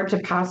worked hard to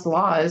pass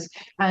laws,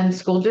 and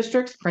school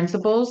districts,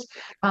 principals,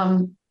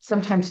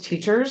 sometimes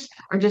teachers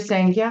are just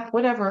saying, yeah,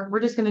 whatever,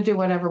 we're just going to do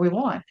whatever we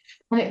want.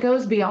 And it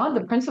goes beyond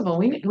the principal.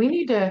 We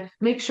need to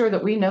make sure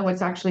that we know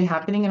what's actually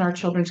happening in our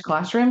children's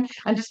classroom.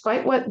 And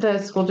despite what the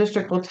school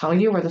district will tell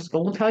you or the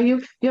school will tell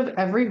you, you have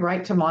every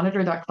right to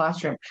monitor that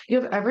classroom.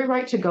 You have every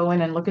right to go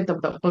in and look at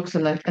the books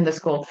in the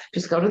school.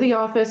 Just go to the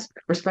office,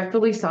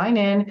 respectfully sign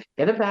in,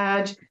 get a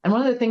badge. And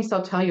one of the things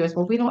they'll tell you is,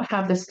 well, we don't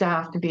have the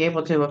staff to be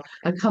able to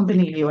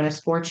accompany you and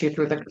escort you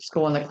through the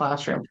school and the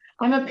classroom.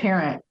 I'm a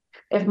parent.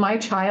 If my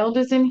child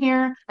is in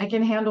here, I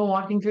can handle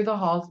walking through the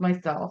halls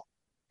myself.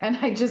 And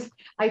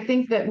I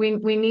think that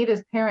we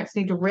as parents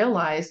need to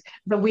realize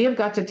that we have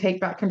got to take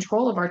back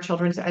control of our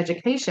children's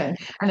education.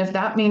 And if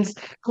that means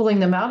pulling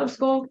them out of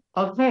school,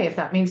 okay. If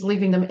that means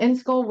leaving them in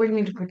school, we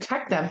need to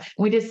protect them.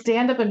 We just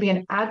stand up and be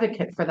an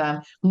advocate for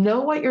them. Know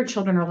what your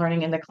children are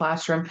learning in the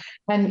classroom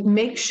and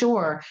make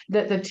sure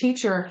that the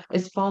teacher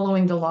is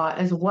following the law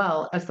as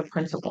well as the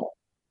principal.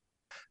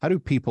 How do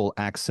people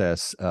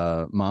access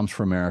Moms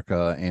for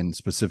America and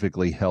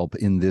specifically help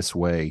in this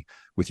way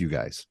with you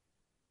guys?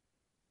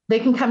 They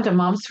can come to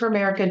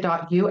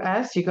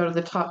momsforamerica.us. You go to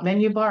the top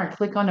menu bar and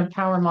click on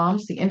Empower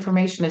Moms. The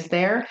information is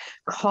there.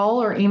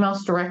 Call or email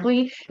us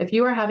directly. If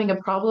you are having a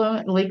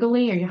problem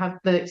legally, or you have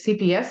the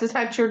CPS is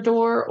at your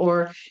door,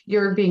 or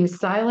you're being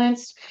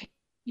silenced,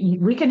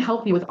 we can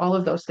help you with all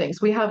of those things.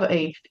 We have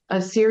a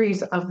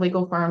series of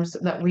legal firms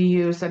that we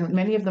use, and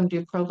many of them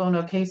do pro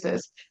bono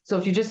cases. So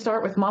if you just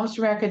start with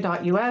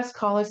momsforamerica.us,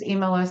 call us,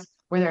 email us,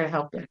 we're there to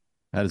help you.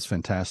 That is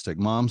fantastic.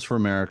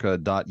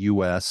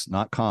 Momsforamerica.us,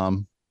 not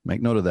com.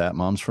 Make note of that,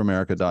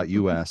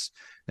 momsforamerica.us,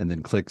 and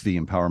then click the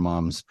Empower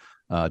Moms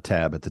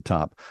tab at the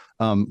top.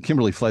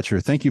 Kimberly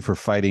Fletcher, thank you for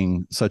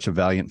fighting such a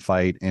valiant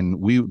fight,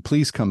 and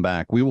please come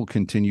back. We will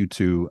continue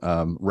to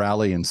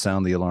rally and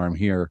sound the alarm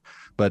here,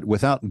 but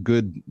without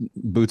good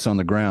boots on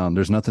the ground,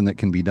 there's nothing that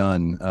can be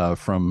done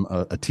from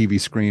a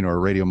TV screen or a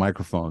radio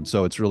microphone.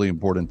 So it's really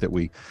important that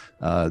we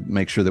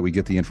make sure that we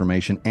get the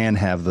information and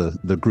have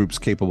the groups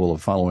capable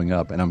of following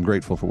up, and I'm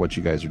grateful for what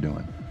you guys are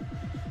doing.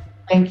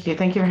 Thank you.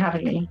 Thank you for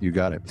having me. You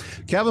got it.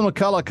 Kevin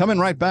McCullough coming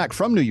right back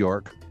from New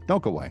York.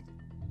 Don't go away.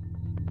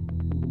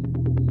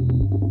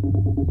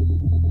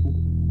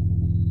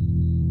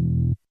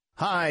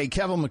 Hi,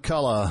 Kevin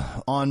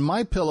McCullough. On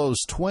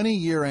MyPillow's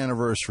 20-year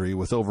anniversary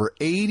with over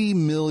 80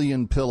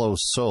 million pillows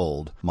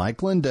sold,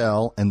 Mike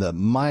Lindell and the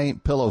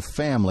MyPillow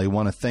family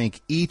want to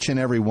thank each and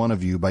every one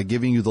of you by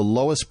giving you the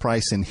lowest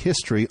price in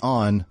history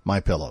on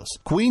MyPillows.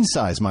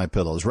 Queen-size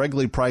MyPillows,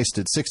 regularly priced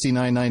at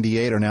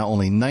 $69.98, are now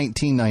only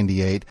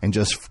 $19.98, and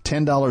just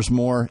 $10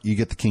 more, you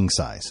get the king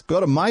size. Go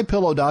to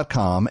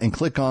MyPillow.com and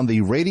click on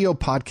the Radio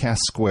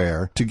Podcast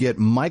Square to get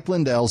Mike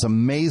Lindell's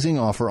amazing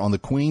offer on the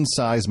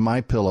queen-size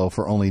MyPillow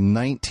for only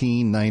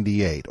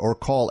 $19.98 or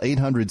call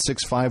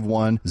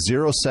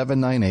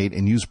 800-651-0798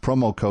 and use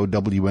promo code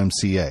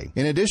WMCA.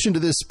 In addition to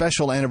this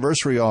special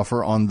anniversary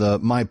offer on the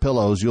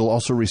MyPillows, you'll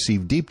also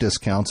receive deep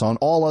discounts on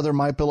all other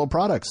MyPillow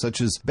products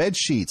such as bed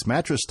sheets,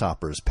 mattress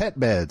toppers, pet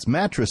beds,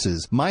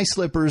 mattresses, My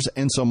Slippers,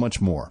 and so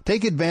much more.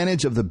 Take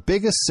advantage of the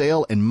biggest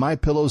sale in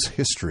MyPillow's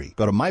history.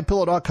 Go to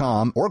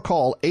MyPillow.com or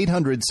call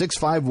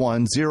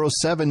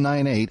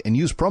 800-651-0798 and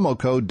use promo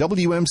code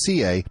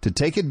WMCA to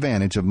take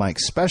advantage of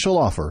Mike's special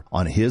offer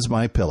on his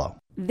MyPillow.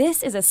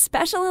 This is a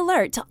special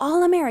alert to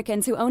all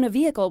Americans who own a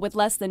vehicle with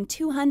less than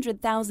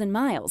 200,000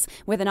 miles,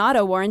 with an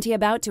auto warranty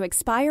about to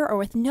expire or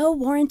with no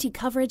warranty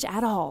coverage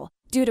at all.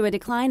 Due to a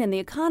decline in the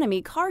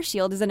economy,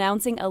 CarShield is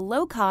announcing a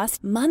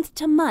low-cost,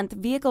 month-to-month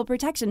vehicle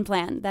protection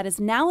plan that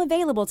is now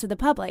available to the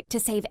public to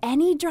save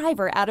any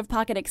driver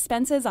out-of-pocket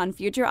expenses on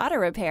future auto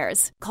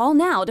repairs. Call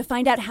now to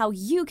find out how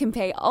you can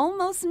pay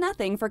almost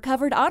nothing for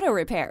covered auto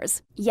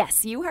repairs.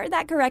 Yes, you heard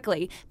that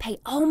correctly. Pay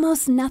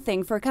almost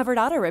nothing for covered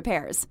auto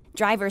repairs.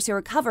 Drivers who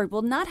are covered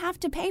will not have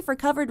to pay for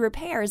covered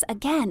repairs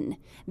again.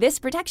 This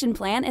protection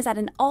plan is at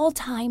an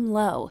all-time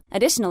low.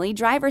 Additionally,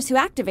 drivers who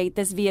activate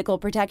this vehicle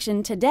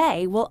protection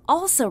today will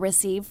also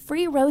receive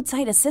free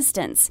roadside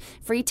assistance,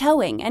 free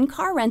towing, and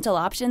car rental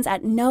options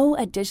at no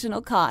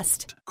additional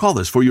cost. Call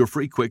us for your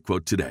free quick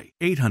quote today.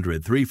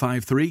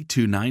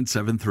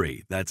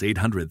 800-353-2973. That's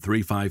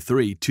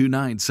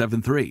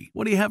 800-353-2973.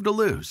 What do you have to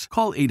lose?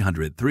 Call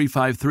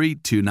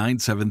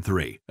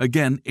 800-353-2973.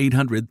 Again,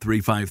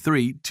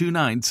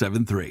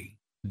 800-353-2973.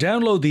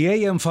 Download the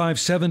AM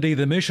 570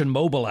 The Mission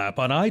mobile app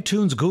on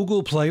iTunes,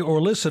 Google Play,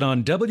 or listen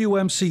on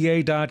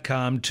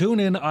WMCA.com,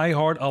 TuneIn,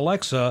 iHeart,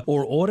 Alexa,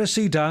 or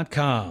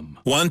Odyssey.com.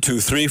 1,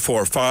 2, 3,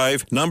 4,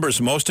 5. Numbers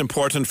most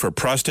important for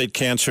prostate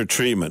cancer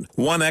treatment.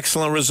 1,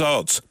 excellent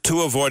results.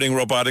 2, avoiding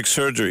robotic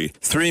surgery.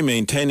 3,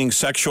 maintaining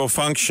sexual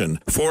function.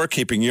 4,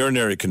 keeping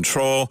urinary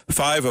control.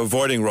 5,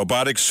 avoiding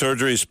robotic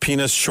surgery's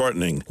penis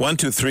shortening. 1,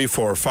 2, 3,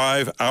 4,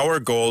 5. Our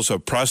goals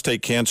of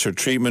prostate cancer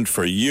treatment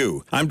for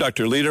you. I'm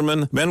Dr.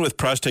 Lederman. Men with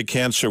prostate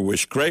cancer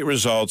wish great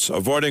results,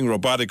 avoiding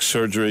robotic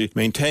surgery,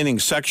 maintaining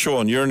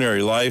sexual and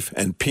urinary life,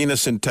 and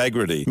penis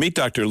integrity. Meet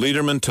Dr.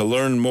 Lederman to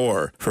learn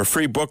more. For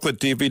free booklet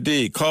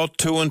DVD, call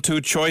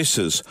 212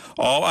 Choices.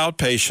 All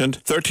outpatient,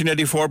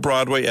 1384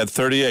 Broadway at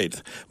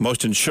 38th.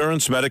 Most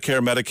insurance,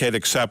 Medicare, Medicaid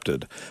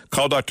accepted.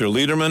 Call Dr.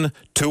 Lederman,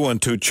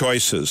 212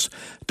 Choices.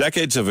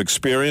 Decades of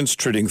experience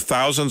treating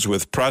thousands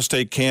with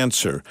prostate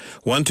cancer.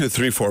 1, 2,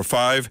 3, 4,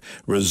 5.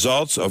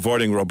 Results,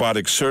 avoiding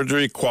robotic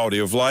surgery, quality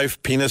of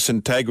life, penis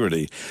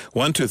integrity.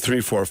 1, 2,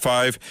 3, 4,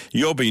 5.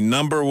 You'll be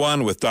number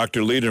one with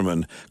Dr.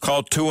 Lederman.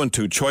 Call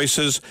 212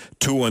 Choices,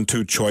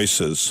 212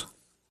 Choices.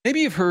 Maybe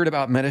you've heard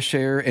about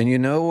MediShare and you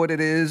know what it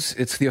is.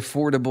 It's the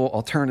affordable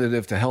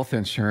alternative to health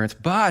insurance,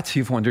 but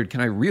you've wondered,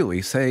 can I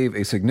really save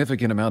a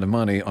significant amount of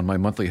money on my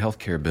monthly health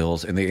care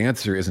bills? And the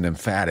answer is an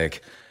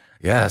emphatic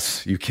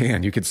yes, you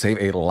can. You could save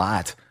a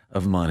lot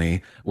of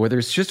money, whether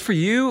it's just for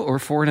you or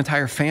for an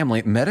entire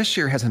family.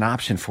 MediShare has an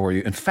option for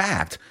you. In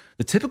fact,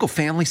 the typical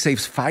family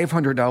saves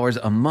 $500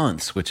 a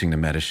month switching to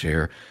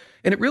MediShare.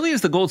 And it really is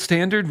the gold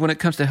standard when it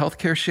comes to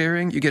healthcare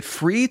sharing. You get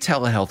free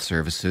telehealth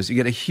services. You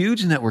get a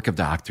huge network of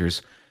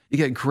doctors. You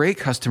get great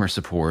customer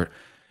support.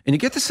 And you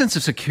get the sense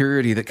of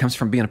security that comes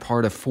from being a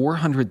part of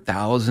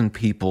 400,000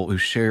 people who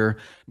share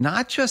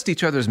not just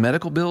each other's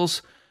medical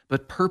bills,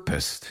 but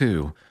purpose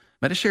too.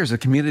 MediShare is a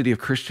community of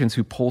Christians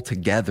who pull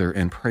together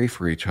and pray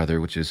for each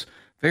other, which is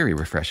very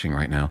refreshing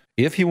right now.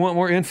 If you want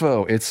more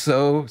info, it's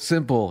so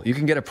simple. You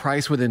can get a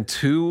price within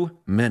 2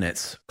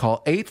 minutes.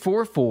 Call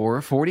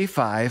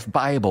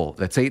 844-45-BIBLE.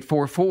 That's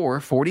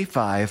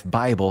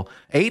 844-45-BIBLE.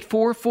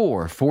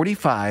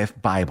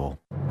 844-45-BIBLE.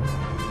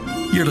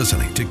 You're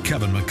listening to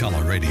Kevin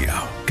McCullough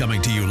Radio,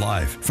 coming to you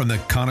live from the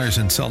Connors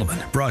and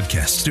Sullivan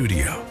Broadcast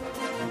Studio.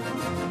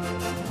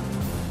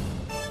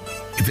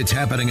 If it's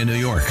happening in New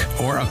York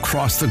or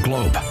across the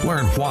globe,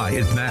 learn why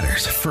it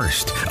matters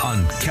first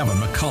on Kevin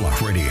McCullough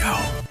Radio.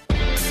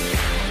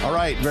 All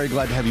right, very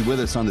glad to have you with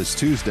us on this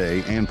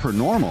Tuesday. And per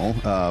normal,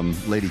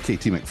 Lady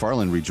KT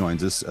McFarland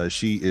rejoins us.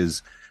 She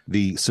is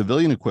the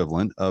civilian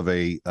equivalent of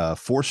a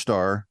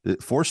four-star or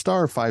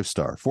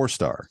five-star?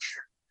 Four-star.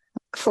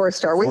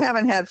 4-star. We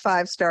haven't had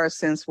 5 stars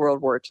since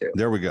World War II.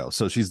 There we go.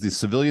 So she's the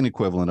civilian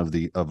equivalent of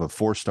a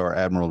 4-star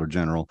admiral or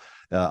general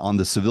on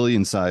the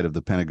civilian side of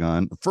the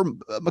Pentagon for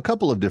a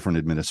couple of different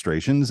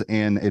administrations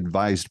and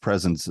advised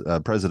presidents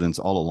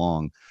all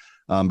along.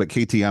 But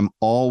KT, I'm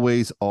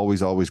always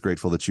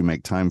grateful that you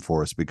make time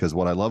for us, because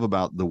what I love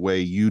about the way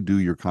you do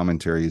your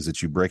commentary is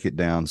that you break it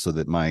down so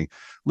that my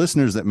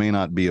listeners that may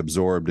not be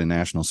absorbed in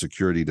national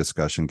security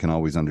discussion can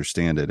always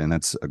understand it. And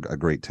that's a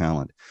great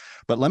talent.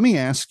 But let me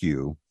ask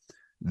you,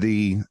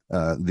 I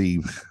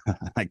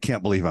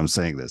can't believe I'm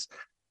saying this.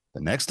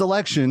 The next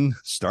election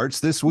starts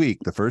this week.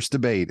 The first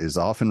debate is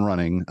off and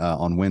running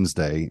on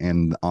Wednesday.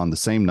 And on the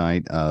same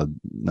night,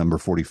 number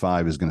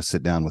 45 is going to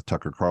sit down with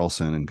Tucker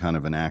Carlson in kind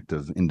of an act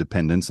of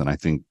independence. And I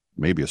think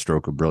maybe a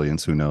stroke of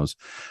brilliance, who knows?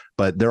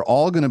 But they're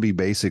all going to be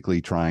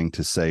basically trying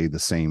to say the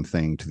same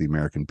thing to the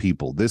American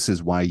people. This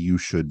is why you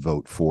should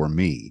vote for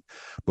me.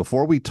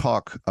 Before we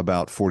talk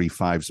about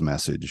 45's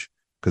message,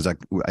 because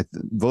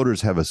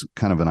voters have a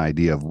kind of an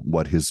idea of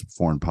what his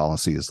foreign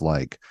policy is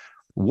like.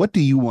 What do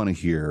you want to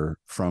hear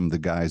from the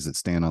guys that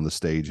stand on the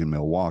stage in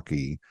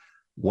Milwaukee?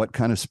 What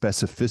kind of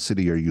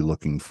specificity are you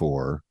looking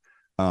for?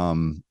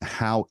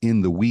 How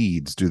in the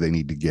weeds do they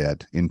need to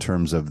get in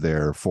terms of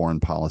their foreign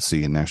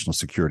policy and national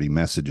security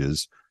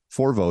messages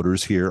for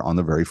voters here on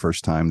the very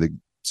first time that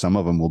some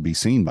of them will be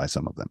seen by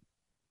some of them?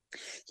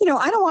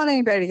 I don't want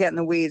anybody to get in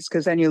the weeds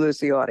because then you lose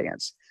the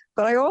audience.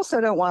 But I also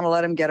don't want to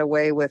let them get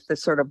away with the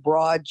sort of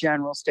broad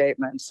general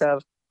statements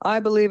of, I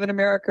believe in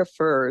America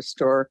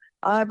first, or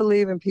I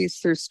believe in peace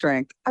through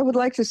strength. I would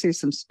like to see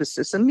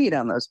some meat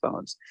on those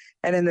bones.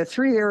 And in the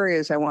three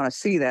areas I want to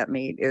see that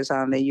meat is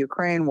on the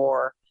Ukraine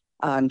war,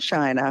 on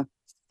China,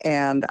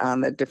 and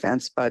on the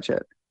defense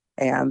budget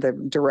and the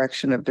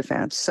direction of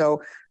defense.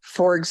 So,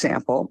 for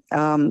example,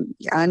 on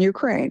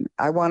Ukraine,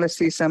 I want to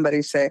see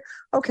somebody say,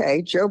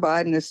 okay, Joe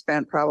Biden has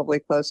spent probably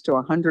close to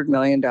 $100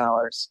 million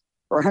or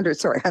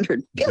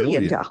 $100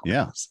 billion.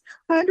 Yeah.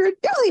 $100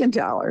 billion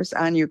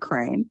on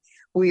Ukraine.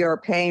 We are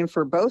paying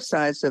for both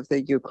sides of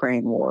the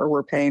Ukraine war.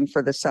 We're paying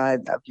for the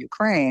side of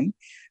Ukraine.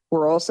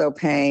 We're also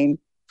paying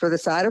for the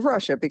side of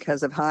Russia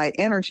because of high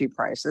energy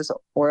prices,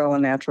 oil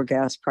and natural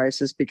gas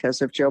prices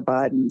because of Joe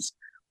Biden's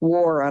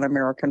war on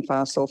American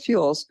fossil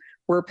fuels.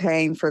 We're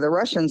paying for the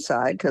Russian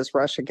side because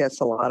Russia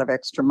gets a lot of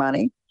extra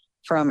money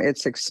from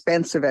its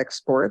expensive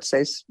exports.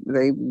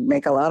 They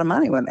make a lot of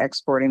money when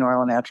exporting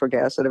oil and natural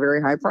gas at a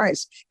very high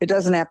price. It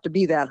doesn't have to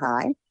be that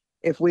high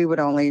if we would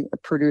only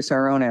produce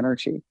our own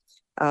energy.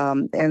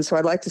 And so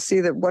I'd like to see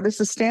that. What is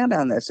the stand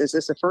on this? Is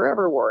this a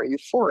forever war? Are you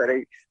for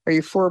it? Are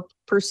you for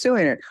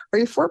pursuing it? Are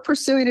you for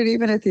pursuing it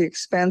even at the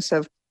expense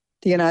of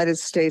the United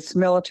States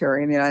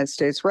military and the United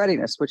States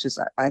readiness, which is,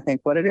 I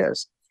think, what it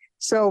is.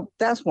 So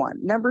that's one.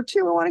 Number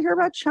two, I want to hear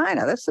about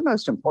China. That's the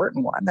most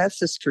important one. That's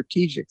the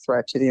strategic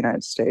threat to the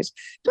United States.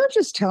 Don't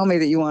just tell me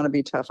that you want to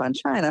be tough on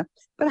China,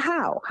 but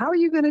how? How are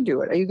you going to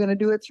do it? Are you going to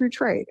do it through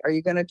trade? Are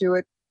you going to do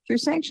it through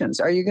sanctions?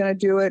 Are you going to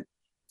do it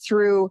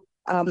through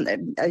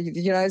the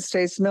United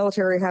States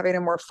military having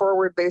a more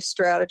forward-based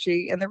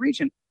strategy in the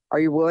region? Are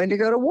you willing to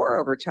go to war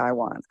over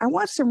Taiwan? I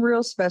want some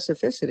real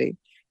specificity.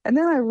 And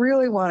then I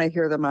really want to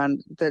hear them on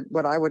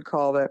what I would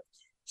call the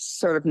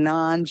sort of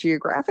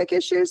non-geographic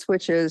issues,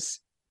 which is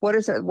what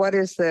is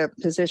the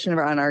position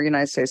on our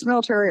United States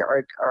military,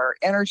 our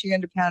energy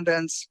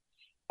independence,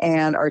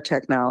 and our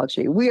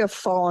technology. We have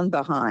fallen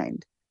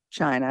behind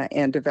China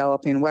in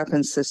developing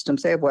weapons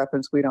systems. They have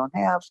weapons we don't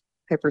have,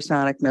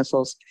 hypersonic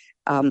missiles.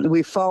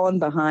 We've fallen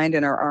behind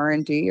in our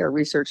R&D, our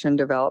research and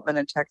development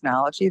and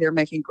technology. They're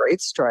making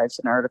great strides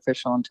in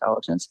artificial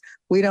intelligence.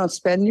 We don't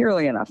spend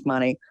nearly enough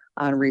money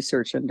on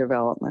research and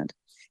development.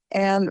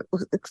 And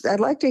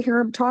I'd like to hear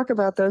him talk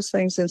about those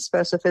things in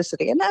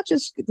specificity and not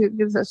just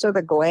sort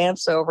of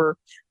glance over,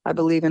 I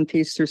believe in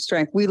peace through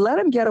strength. We let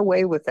him get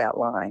away with that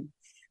line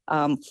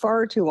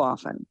far too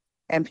often.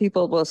 And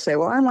people will say,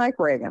 well, I'm like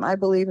Reagan. I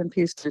believe in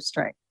peace through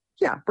strength.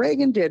 Yeah,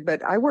 Reagan did,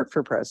 but I worked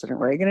for President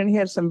Reagan, and he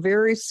had some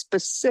very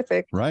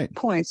specific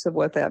points of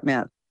what that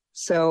meant.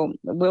 So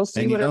we'll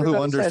see. And you know who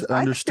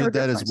understood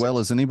that as well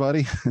as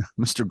anybody?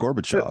 Mr.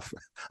 Gorbachev.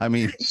 I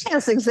mean,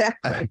 yes,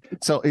 exactly.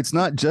 So it's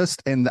not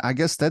just, and I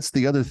guess that's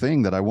the other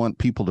thing that I want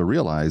people to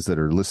realize that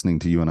are listening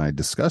to you and I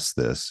discuss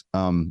this.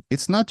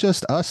 It's not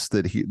just us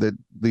that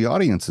the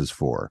audience is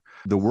for.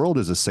 The world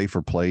is a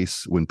safer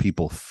place when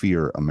people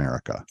fear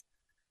America,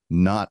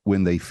 not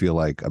when they feel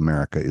like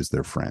America is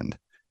their friend.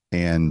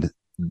 And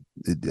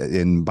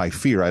by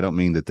fear, I don't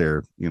mean that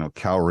they're,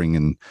 cowering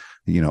and,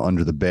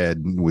 under the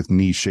bed with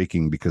knees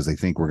shaking because they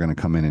think we're going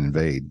to come in and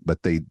invade. But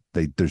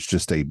there's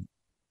just a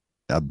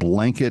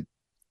blanket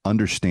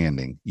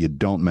understanding. You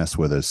don't mess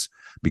with us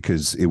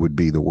because it would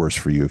be the worst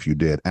for you if you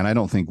did. And I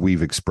don't think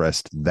we've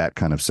expressed that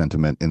kind of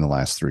sentiment in the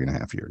last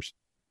 3.5 years.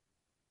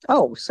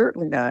 Oh,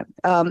 certainly not.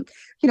 When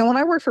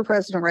I worked for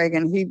President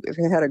Reagan, he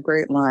had a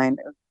great line.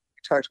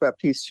 He talked about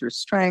peace through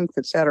strength,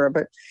 et cetera.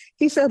 But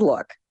he said,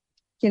 look,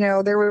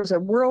 there was a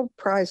world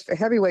prize for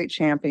heavyweight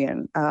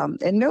champion,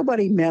 and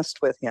nobody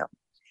messed with him.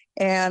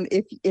 And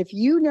if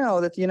you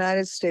know that the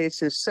United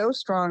States is so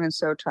strong and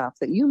so tough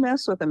that you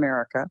mess with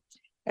America,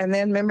 and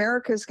then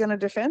America is going to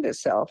defend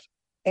itself,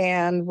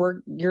 and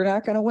you're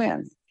not going to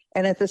win.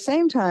 And at the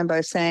same time,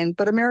 by saying,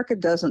 but America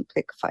doesn't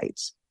pick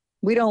fights.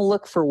 We don't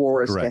look for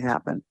wars to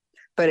happen.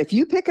 But if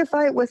you pick a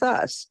fight with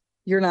us,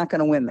 you're not going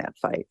to win that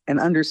fight, and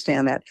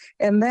understand that.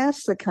 And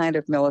that's the kind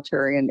of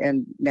military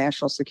and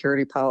national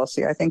security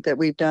policy I think that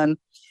we've done.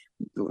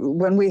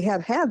 When we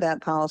have had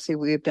that policy,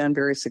 we've done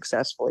very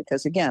successfully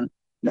because, again,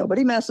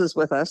 nobody messes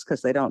with us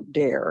because they don't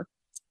dare.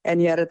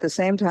 And yet at the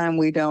same time,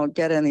 we don't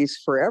get in these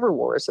forever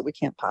wars that we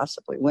can't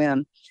possibly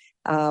win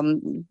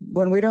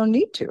when we don't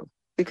need to,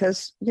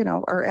 because,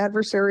 our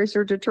adversaries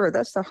are deterred.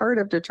 That's the heart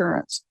of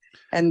deterrence.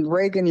 And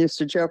Reagan used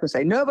to joke and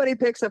say, nobody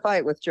picks a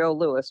fight with Joe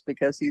Louis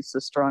because he's the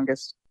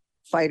strongest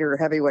fighter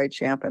heavyweight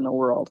champ in the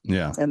world.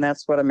 Yeah. And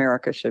that's what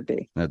America should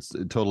be. That's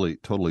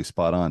totally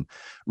spot on.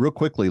 Real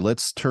quickly,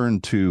 let's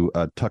turn to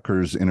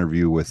Tucker's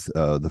interview with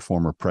the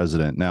former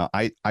president. Now,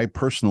 I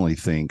personally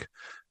think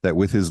that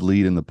with his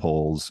lead in the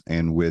polls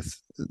and with,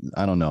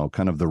 I don't know,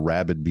 kind of the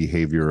rabid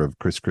behavior of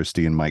Chris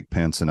Christie and Mike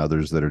Pence and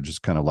others that are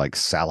just kind of like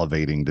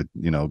salivating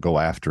to, go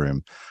after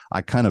him,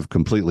 I kind of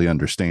completely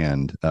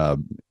understand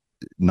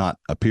not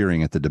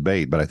appearing at the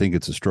debate, but I think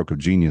it's a stroke of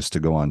genius to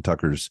go on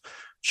Tucker's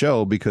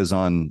show, because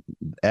on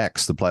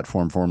X, the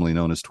platform formerly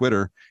known as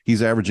Twitter,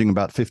 he's averaging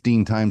about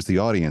 15 times the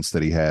audience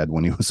that he had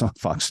when he was on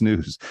Fox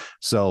News.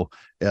 So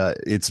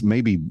it's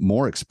maybe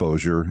more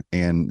exposure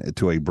and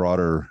to a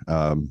broader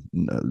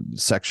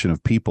section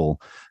of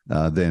people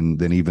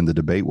than even the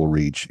debate will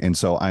reach. And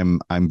so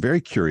I'm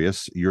very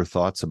curious your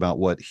thoughts about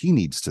what he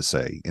needs to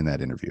say in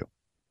that interview.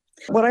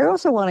 What I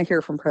also want to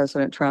hear from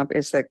President Trump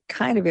is the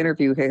kind of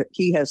interview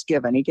he has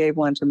given. He gave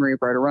one to Maria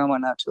Bartiromo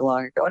not too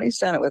long ago, and he's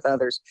done it with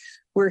others,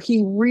 where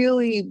he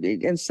really,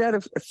 instead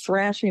of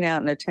thrashing out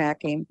and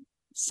attacking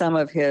some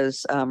of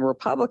his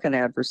Republican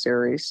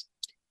adversaries,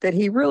 that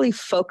he really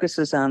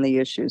focuses on the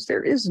issues.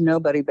 There is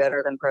nobody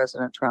better than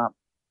President Trump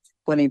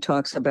when he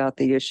talks about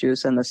the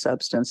issues and the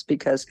substance,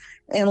 because,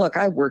 and look,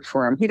 I worked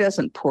for him. He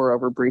doesn't pore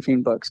over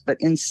briefing books, but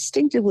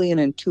instinctively and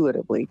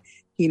intuitively,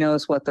 he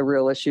knows what the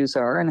real issues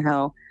are and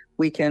how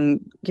we can,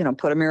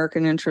 put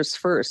American interests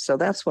first. So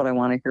that's what I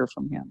want to hear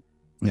from him.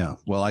 Yeah,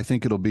 well, I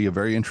think it'll be a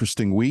very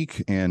interesting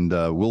week, and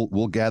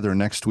we'll gather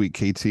next week,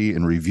 KT,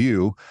 and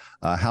review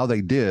how they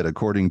did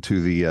according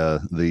to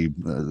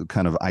the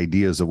kind of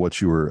ideas of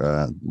what you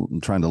were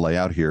trying to lay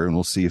out here, and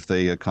we'll see if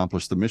they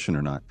accomplished the mission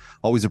or not.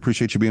 Always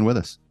appreciate you being with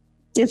us.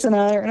 It's an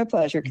honor and a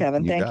pleasure,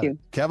 Kevin. Thank you.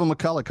 Kevin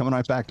McCullough coming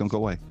right back. Don't go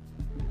away.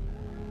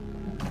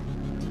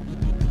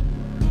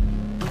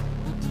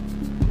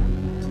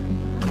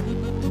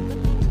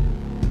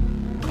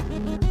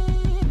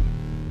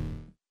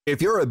 If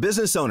you're a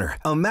business owner,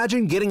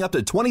 imagine getting up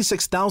to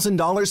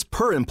 $26,000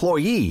 per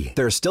employee.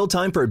 There's still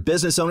time for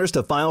business owners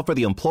to file for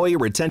the Employee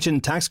Retention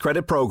Tax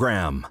Credit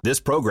Program. This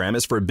program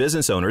is for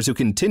business owners who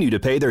continue to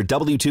pay their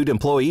W-2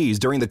 employees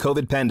during the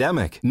COVID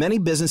pandemic. Many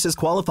businesses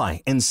qualify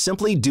and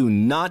simply do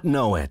not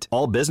know it.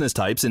 All business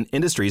types and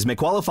industries may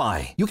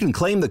qualify. You can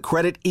claim the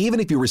credit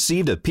even if you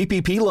received a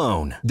PPP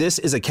loan. This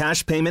is a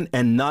cash payment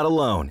and not a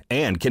loan,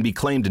 and can be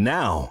claimed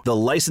now. The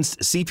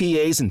licensed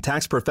CPAs and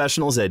tax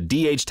professionals at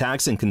DH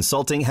Tax and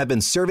Consulting have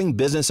been serving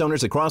business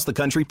owners across the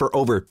country for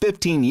over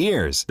 15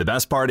 years. The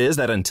best part is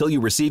that until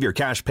you receive your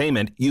cash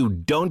payment, you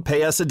don't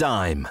pay us a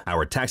dime.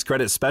 Our tax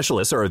credit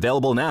specialists are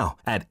available now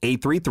at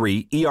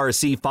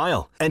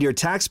 833-ERC-FILE, and your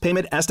tax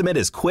payment estimate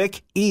is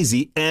quick,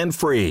 easy, and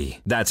free.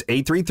 That's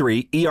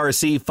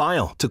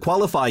 833-ERC-FILE to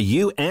qualify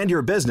you and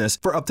your business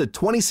for up to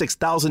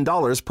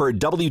 $26,000 per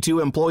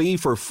W-2 employee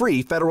for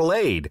free federal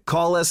aid.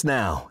 Call us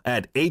now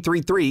at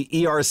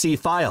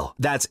 833-ERC-FILE.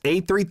 That's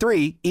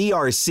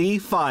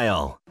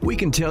 833-ERC-FILE. We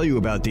can tell you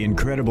about the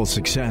incredible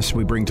success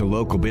we bring to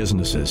local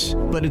businesses,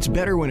 but it's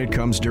better when it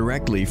comes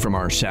directly from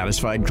our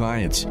satisfied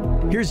clients.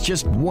 Here's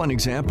just one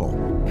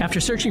example. After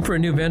searching for a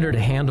new vendor to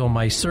handle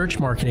my search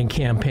marketing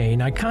campaign,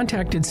 I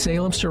contacted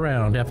Salem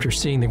Surround after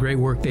seeing the great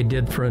work they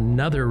did for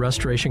another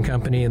restoration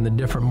company in the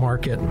different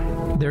market.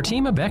 Their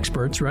team of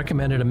experts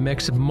recommended a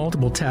mix of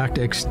multiple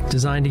tactics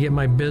designed to get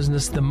my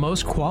business the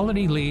most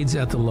quality leads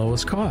at the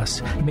lowest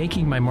cost,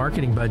 making my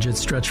marketing budget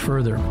stretch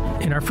further.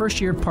 In our first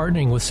year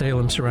partnering with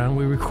Salem Surround,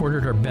 we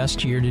recorded our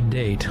best year to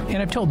date, and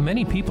I've told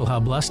many people how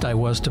blessed I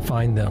was to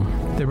find them.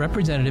 The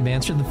representative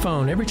answered the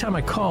phone every time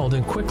I called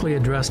and quickly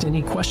addressed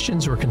any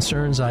questions or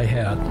concerns I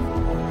had.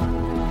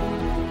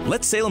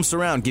 Let Salem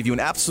Surround give you an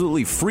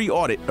absolutely free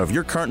audit of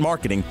your current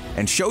marketing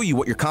and show you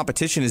what your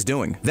competition is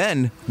doing.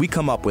 Then, we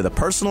come up with a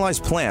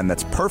personalized plan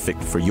that's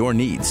perfect for your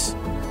needs.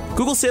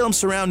 Google Salem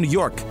Surround New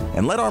York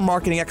and let our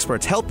marketing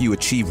experts help you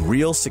achieve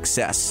real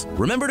success.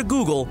 Remember to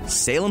Google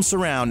Salem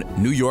Surround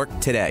New York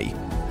today.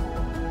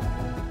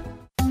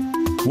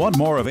 Want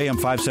more of AM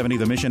 570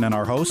 The Mission and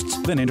our hosts?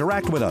 Then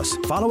interact with us.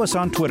 Follow us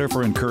on Twitter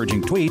for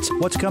encouraging tweets,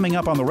 what's coming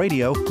up on the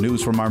radio,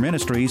 news from our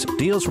ministries,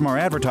 deals from our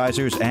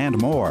advertisers, and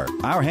more.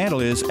 Our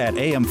handle is at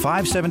AM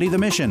 570 The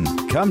Mission.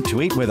 Come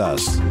tweet with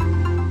us.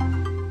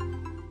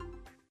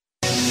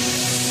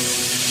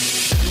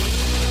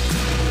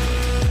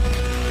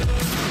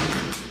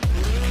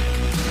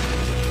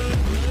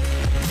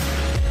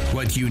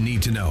 What you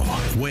need to know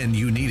when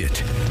you need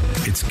it.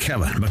 It's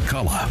Kevin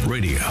McCullough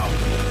Radio.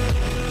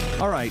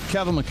 All right,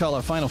 Kevin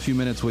McCullough, final few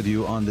minutes with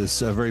you on this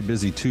very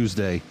busy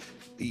Tuesday.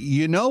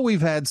 We've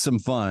had some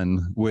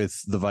fun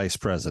with the vice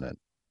president,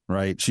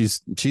 right?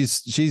 She's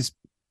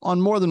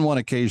on more than one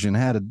occasion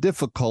had a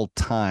difficult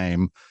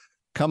time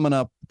coming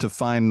up to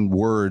find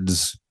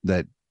words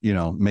that,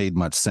 made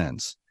much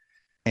sense.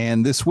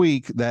 And this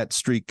week, that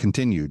streak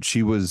continued.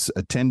 She was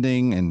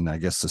attending, and I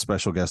guess the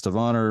special guest of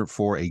honor,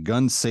 for a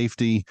gun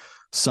safety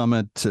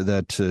summit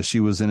that she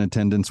was in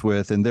attendance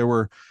with. And there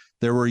were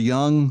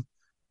young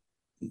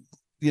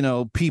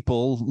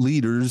people,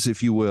 leaders,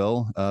 if you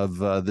will,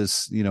 of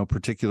this,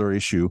 particular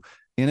issue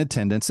in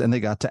attendance, and they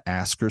got to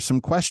ask her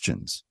some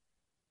questions.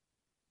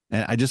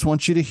 And I just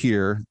want you to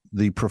hear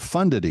the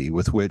profundity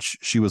with which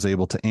she was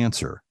able to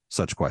answer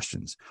such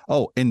questions.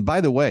 Oh, and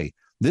by the way,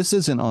 this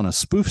isn't on a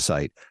spoof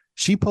site.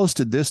 She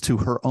posted this to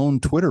her own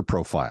Twitter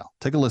profile.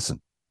 Take a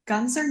listen.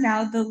 Guns are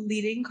now the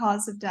leading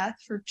cause of death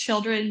for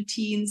children,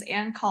 teens,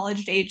 and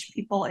college-age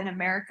people in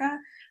America.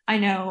 I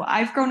know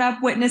I've grown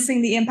up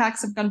witnessing the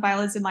impacts of gun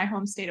violence in my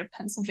home state of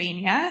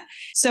Pennsylvania.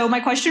 So my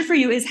question for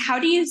you is, how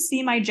do you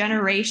see my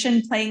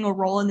generation playing a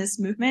role in this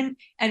movement?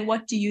 And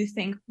what do you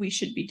think we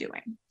should be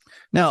doing?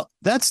 Now,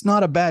 that's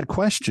not a bad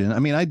question. I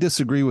mean, I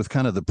disagree with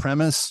kind of the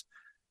premise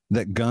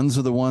that guns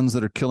are the ones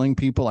that are killing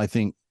people. I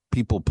think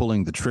people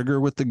pulling the trigger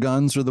with the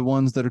guns are the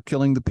ones that are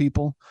killing the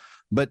people.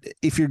 But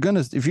if you're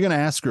gonna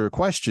ask her a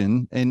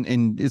question,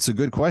 and it's a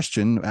good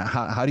question,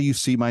 how do you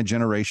see my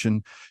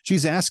generation?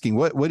 She's asking,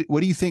 what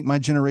do you think my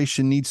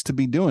generation needs to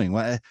be doing?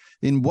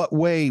 In what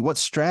way? What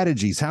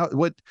strategies?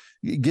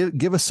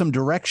 Give us some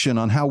direction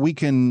on how we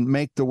can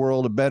make the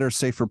world a better,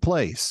 safer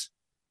place.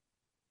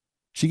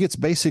 She gets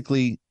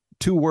basically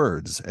 2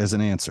 words as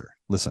an answer.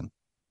 Listen.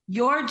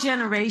 Your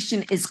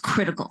generation is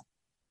critical.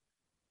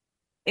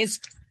 It's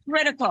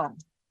critical.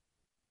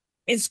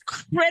 It's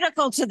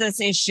critical to this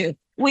issue.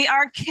 We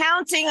are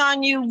counting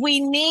on you. We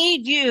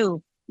need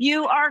you.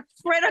 You are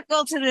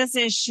critical to this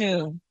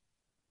issue.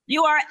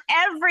 You are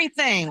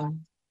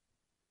everything.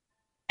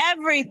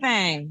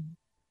 Everything.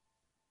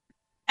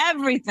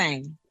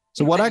 Everything.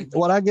 So what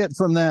I get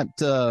from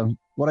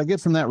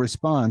that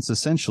response,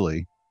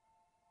 essentially,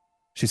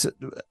 she said,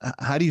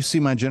 "How do you see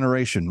my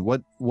generation?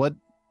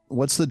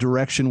 What's the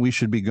direction we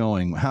should be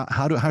going?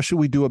 How should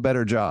we do a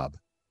better job?"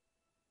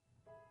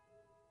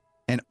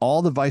 And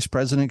all the vice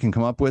president can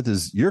come up with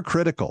is, "You're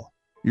critical.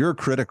 You're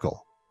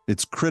critical.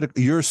 It's critical.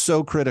 You're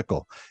so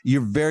critical.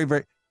 You're very,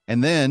 very,"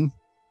 and then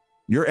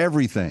you're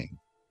everything,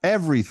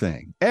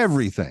 everything,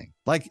 everything.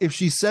 Like if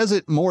she says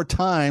it more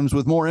times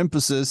with more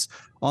emphasis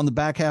on the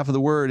back half of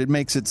the word, it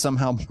makes it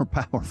somehow more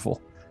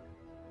powerful.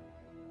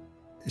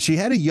 She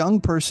had a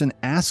young person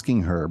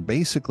asking her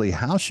basically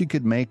how she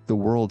could make the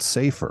world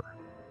safer,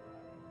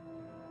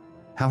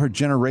 how her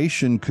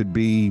generation could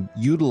be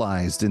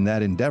utilized in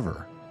that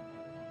endeavor.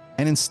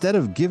 And instead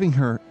of giving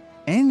her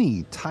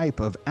any type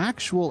of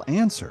actual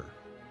answer,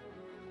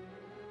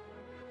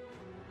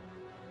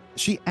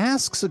 she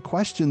asks a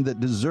question that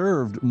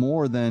deserved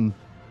more than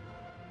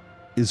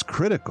is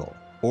critical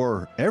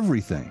or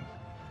everything.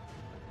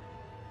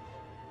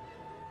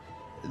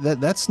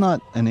 That's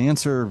not an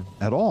answer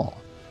at all.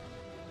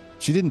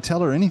 She didn't tell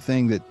her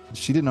anything that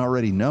she didn't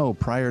already know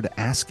prior to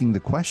asking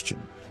the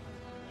question.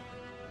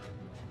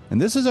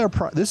 And this is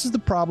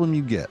the problem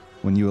you get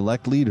when you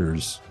elect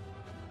leaders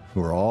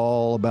who are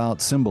all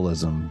about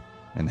symbolism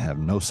and have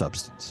no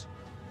substance.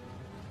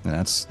 And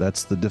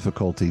that's the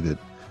difficulty that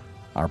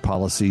our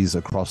policies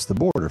across the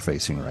board are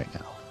facing right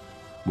now.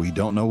 We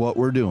don't know what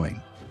we're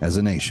doing as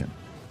a nation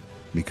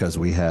because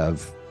we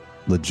have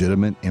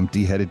legitimate,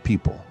 empty-headed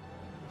people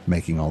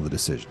making all the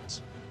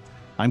decisions.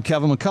 I'm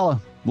Kevin McCullough.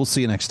 We'll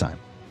see you next time.